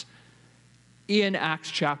us in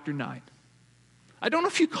Acts chapter 9. I don't know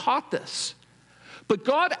if you caught this. But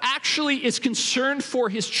God actually is concerned for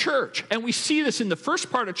his church. And we see this in the first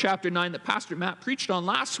part of chapter 9 that Pastor Matt preached on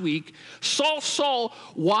last week. Saul, Saul,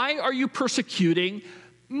 why are you persecuting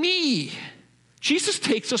me? Jesus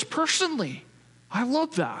takes us personally. I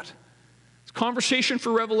love that. It's a conversation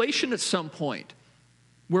for Revelation at some point,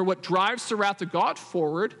 where what drives the wrath of God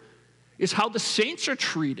forward is how the saints are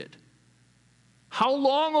treated. How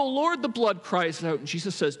long, O Lord, the blood cries out. And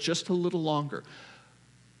Jesus says, just a little longer.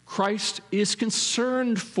 Christ is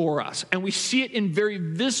concerned for us. And we see it in very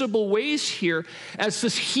visible ways here as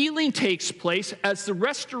this healing takes place, as the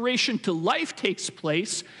restoration to life takes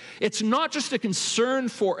place. It's not just a concern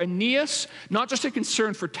for Aeneas, not just a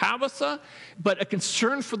concern for Tabitha, but a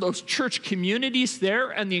concern for those church communities there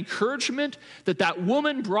and the encouragement that that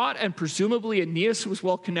woman brought, and presumably Aeneas was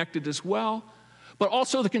well connected as well. But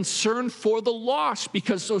also the concern for the lost,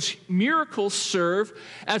 because those miracles serve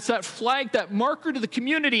as that flag, that marker to the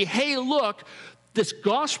community. Hey, look, this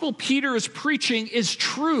gospel Peter is preaching is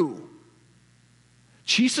true.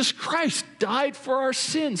 Jesus Christ died for our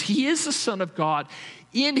sins. He is the Son of God.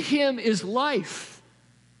 In him is life.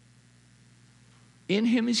 In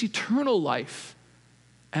him is eternal life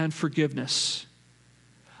and forgiveness.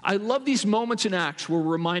 I love these moments in Acts where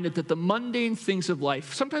we're reminded that the mundane things of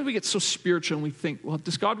life, sometimes we get so spiritual and we think, well,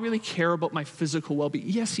 does God really care about my physical well-being?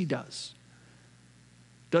 Yes, he does.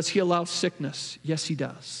 Does he allow sickness? Yes, he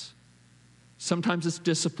does. Sometimes it's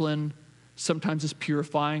discipline. Sometimes it's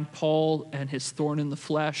purifying. Paul and his thorn in the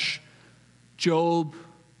flesh. Job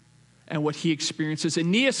and what he experiences.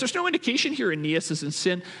 Aeneas, there's no indication here Aeneas is in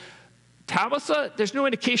sin. Tabitha, there's no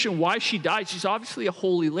indication why she died. She's obviously a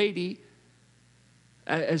holy lady.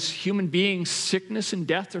 As human beings, sickness and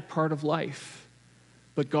death are part of life.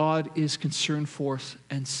 But God is concerned for us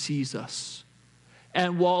and sees us.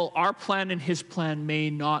 And while our plan and his plan may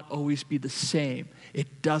not always be the same,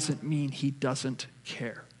 it doesn't mean he doesn't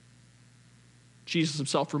care. Jesus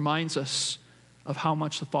himself reminds us of how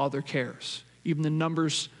much the Father cares. Even the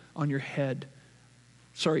numbers on your head,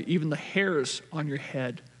 even the hairs on your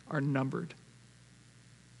head are numbered.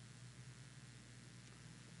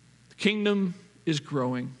 The kingdom is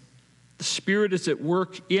growing. The Spirit is at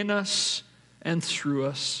work in us and through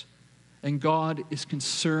us. and God is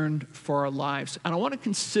concerned for our lives. And I want to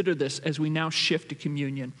consider this as we now shift to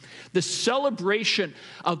communion. The celebration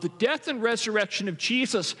of the death and resurrection of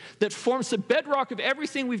Jesus that forms the bedrock of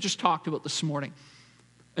everything we've just talked about this morning.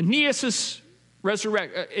 Aeneas'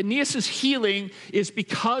 healing is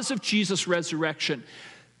because of Jesus' resurrection.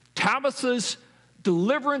 Tabitha's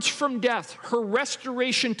deliverance from death, her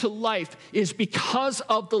restoration to life, is because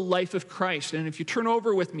of the life of Christ. And if you turn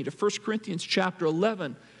over with me to 1 Corinthians chapter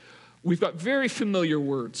 11, we've got very familiar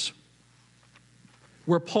words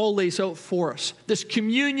where Paul lays out for us this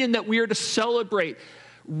communion that we are to celebrate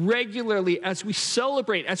regularly as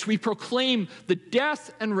we proclaim the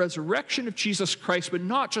death and resurrection of Jesus Christ, but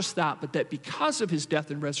not just that, but that because of his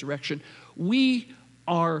death and resurrection, we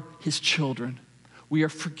are his children. We are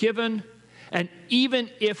forgiven, and even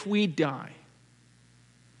if we die,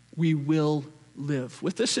 we will live.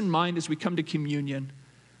 With this in mind, as we come to communion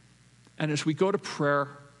and as we go to prayer,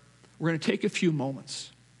 we're going to take a few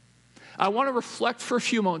moments. I want to reflect for a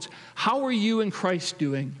few moments. How are you in Christ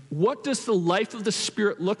doing? What does the life of the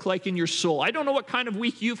Spirit look like in your soul? I don't know what kind of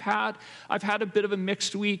week you've had. I've had a bit of a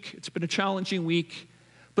mixed week. It's been a challenging week,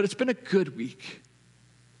 but it's been a good week.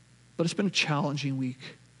 But it's been a challenging week.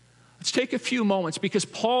 Let's take a few moments, because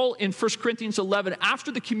Paul in 1 Corinthians 11,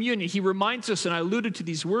 after the communion, he reminds us, and I alluded to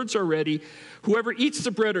these words already, whoever eats the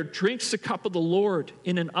bread or drinks the cup of the Lord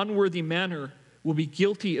in an unworthy manner will be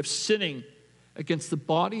guilty of sinning against the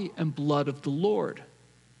body and blood of the Lord.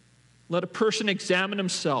 Let a person examine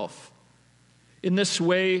himself. In this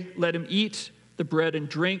way, let him eat the bread and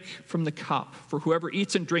drink from the cup. For whoever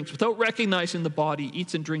eats and drinks without recognizing the body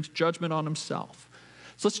eats and drinks judgment on himself.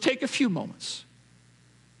 So let's take a few moments.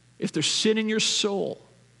 If there's sin in your soul,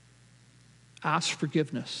 ask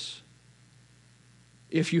forgiveness.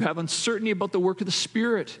 If you have uncertainty about the work of the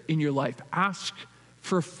Spirit in your life, ask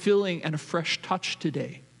for a filling and a fresh touch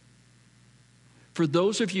today. For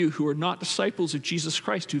those of you who are not disciples of Jesus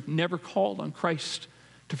Christ, who've never called on Christ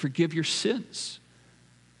to forgive your sins,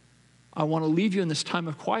 I want to leave you in this time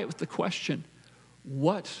of quiet with the question,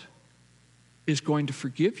 what is going to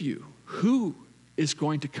forgive you? Who is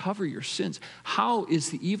going to cover your sins? How is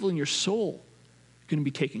the evil in your soul going to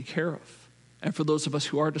be taken care of? And for those of us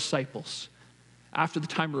who are disciples, after the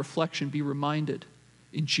time of reflection, be reminded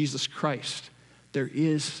in Jesus Christ, there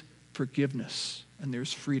is forgiveness and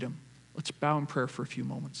there's freedom. Let's bow in prayer for a few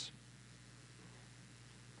moments.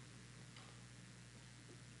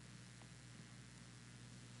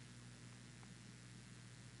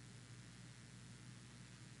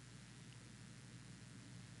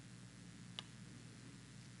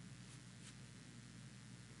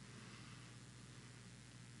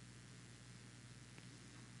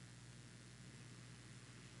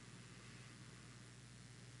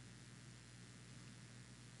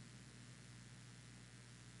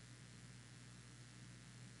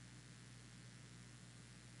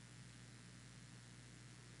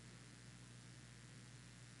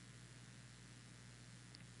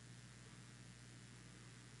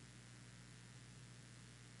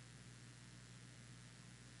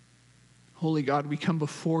 Holy God, we come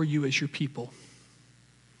before you as your people.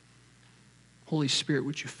 Holy Spirit,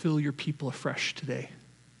 would you fill your people afresh today?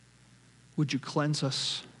 Would you cleanse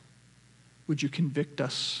us? Would you convict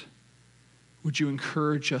us? Would you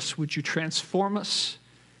encourage us? Would you transform us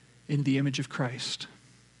in the image of Christ?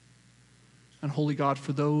 And Holy God,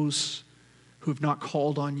 for those who have not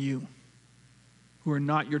called on you, who are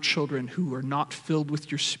not your children, who are not filled with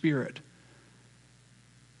your Spirit,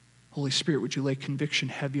 Holy Spirit, would you lay conviction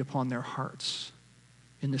heavy upon their hearts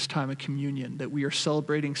in this time of communion, that we are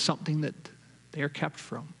celebrating something that they are kept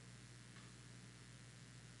from.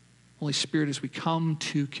 Holy Spirit, as we come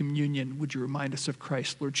to communion, would you remind us of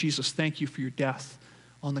Christ? Lord Jesus, thank you for your death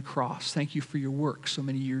on the cross. Thank you for your work so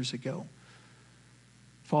many years ago.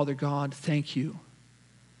 Father God, thank you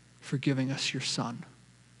for giving us your Son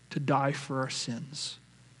to die for our sins,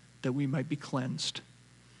 that we might be cleansed.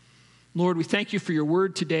 Lord, we thank you for your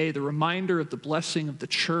word today, the reminder of the blessing of the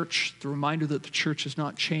church, the reminder that the church has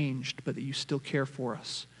not changed, but that you still care for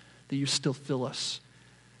us, that you still fill us,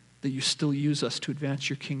 that you still use us to advance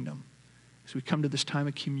your kingdom. As we come to this time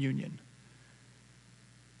of communion,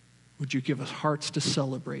 would you give us hearts to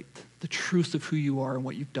celebrate the truth of who you are and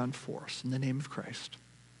what you've done for us? In the name of Christ,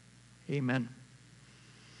 amen.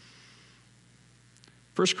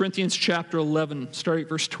 1 Corinthians chapter 11, starting at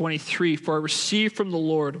verse 23, for I received from the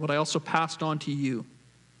Lord what I also passed on to you.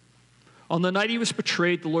 On the night he was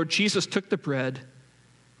betrayed, the Lord Jesus took the bread,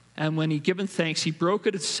 and when he had given thanks, he broke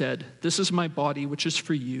it and said, "This is my body, which is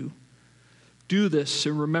for you. Do this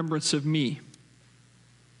in remembrance of me."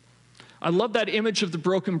 I love that image of the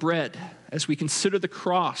broken bread as we consider the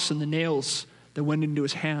cross and the nails that went into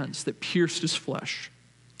his hands, that pierced his flesh.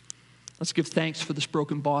 Let's give thanks for this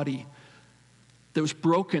broken body that was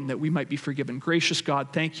broken that we might be forgiven. Gracious God,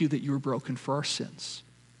 thank you that you were broken for our sins.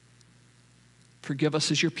 Forgive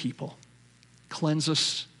us as your people. Cleanse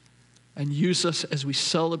us and use us as we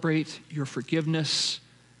celebrate your forgiveness.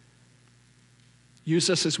 Use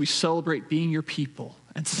us as we celebrate being your people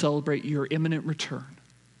and celebrate your imminent return.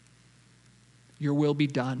 Your will be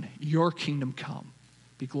done. Your kingdom come.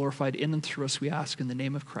 Be glorified in and through us, we ask in the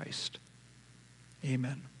name of Christ.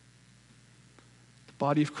 Amen. The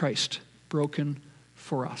body of Christ broken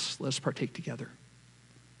for us. Let us partake together.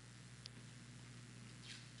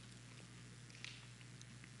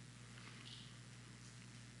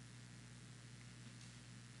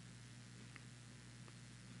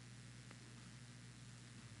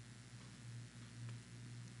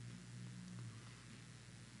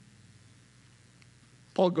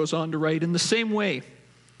 Paul goes on to write, in the same way,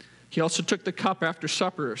 he also took the cup after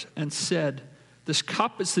supper and said, this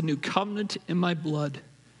cup is the new covenant in my blood.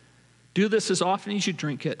 Do this as often as you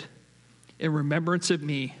drink it in remembrance of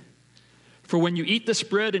me. For when you eat this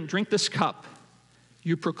bread and drink this cup,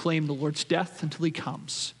 you proclaim the Lord's death until he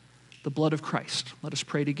comes. The blood of Christ. Let us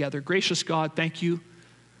pray together. Gracious God, thank you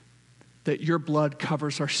that your blood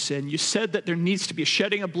covers our sin. You said that there needs to be a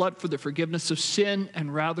shedding of blood for the forgiveness of sin,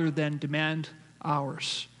 and rather than demand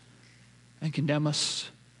ours and condemn us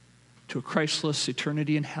to a Christless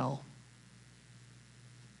eternity in hell,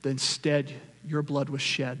 that instead your blood was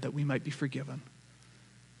shed that we might be forgiven.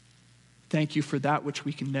 Thank you for that which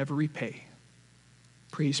we can never repay.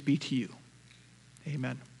 Praise be to you.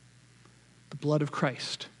 Amen. The blood of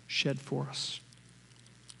Christ shed for us.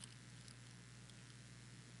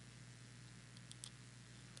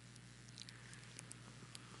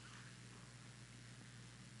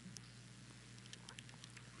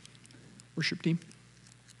 Worship team.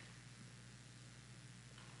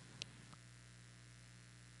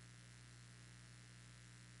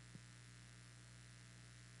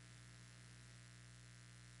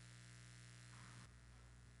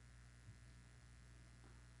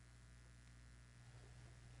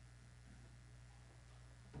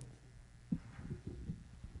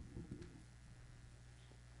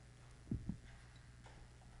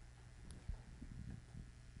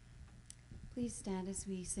 Please stand as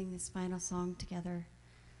we sing this final song together.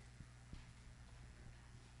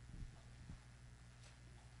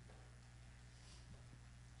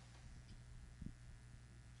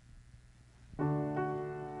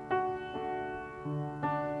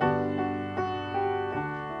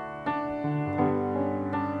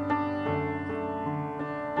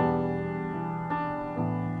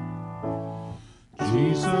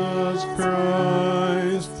 Jesus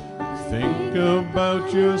Christ, think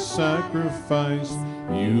about your sacrifice.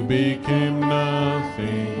 You became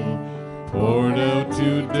nothing, poured out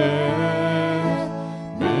to death.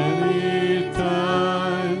 Many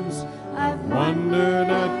times I've wondered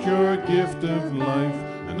at your gift of life,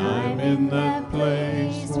 and I'm in that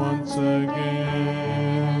place once again.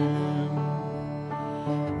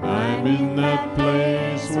 I'm in that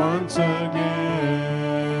place once again.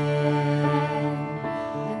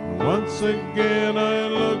 Once again I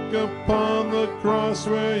look upon the cross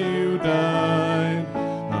where you died.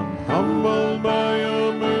 I'm humbled by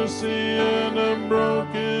your mercy and I'm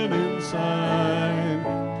broken inside.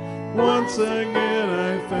 Once again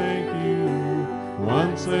I thank you.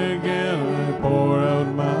 Once again I pour out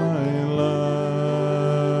my life.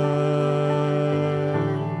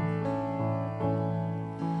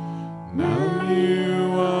 Now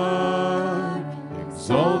you are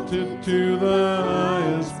exalted to the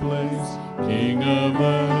highest place, King of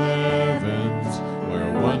the heavens,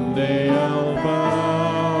 where one day I'll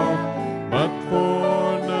bow. But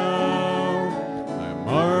for now, I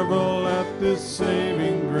marvel at this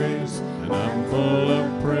saving grace, and I'm full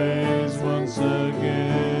of praise once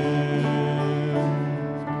again.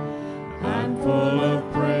 I'm full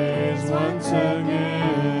of praise once again.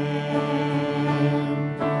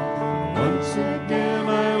 Once again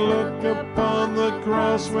I look upon the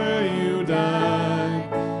cross where you died.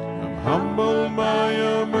 Humbled by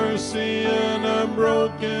your mercy and I'm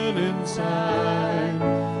broken inside.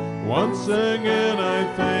 Once again I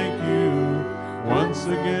thank you. Once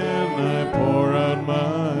again I pour out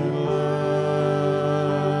my life.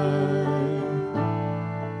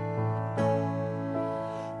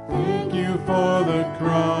 Thank you for the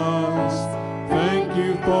cross. Thank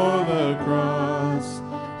you for the cross.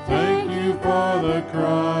 Thank you for the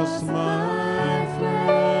cross, my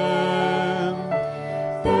friend.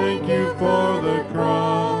 Thank you for the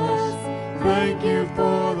cross. Thank you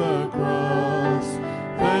for the cross.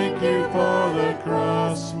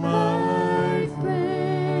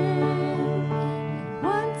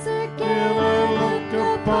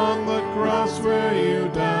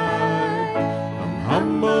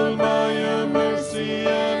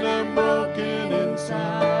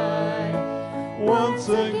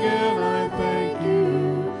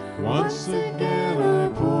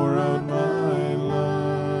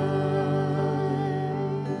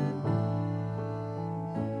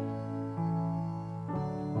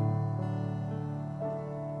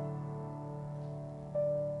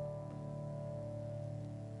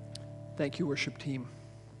 Thank you, worship team.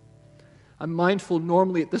 I'm mindful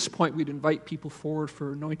normally at this point we'd invite people forward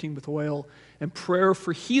for anointing with oil and prayer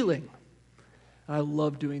for healing. I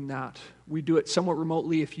love doing that. We do it somewhat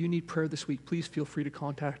remotely. If you need prayer this week, please feel free to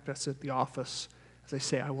contact us at the office. As I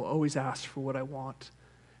say, I will always ask for what I want.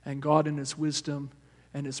 And God in His wisdom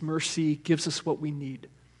and His mercy gives us what we need.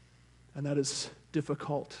 And that is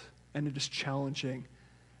difficult, and it is challenging,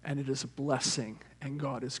 and it is a blessing, and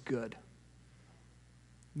God is good.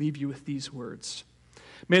 Leave you with these words.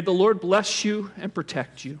 May the Lord bless you and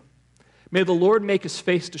protect you. May the Lord make His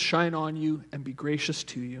face to shine on you and be gracious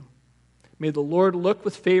to you. May the Lord look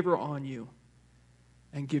with favor on you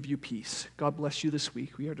and give you peace. God bless you this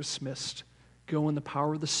week. We are dismissed. Go in the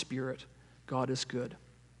power of the Spirit. God is good.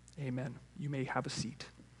 Amen. You may have a seat.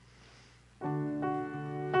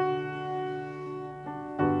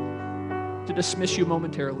 To dismiss you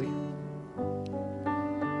momentarily.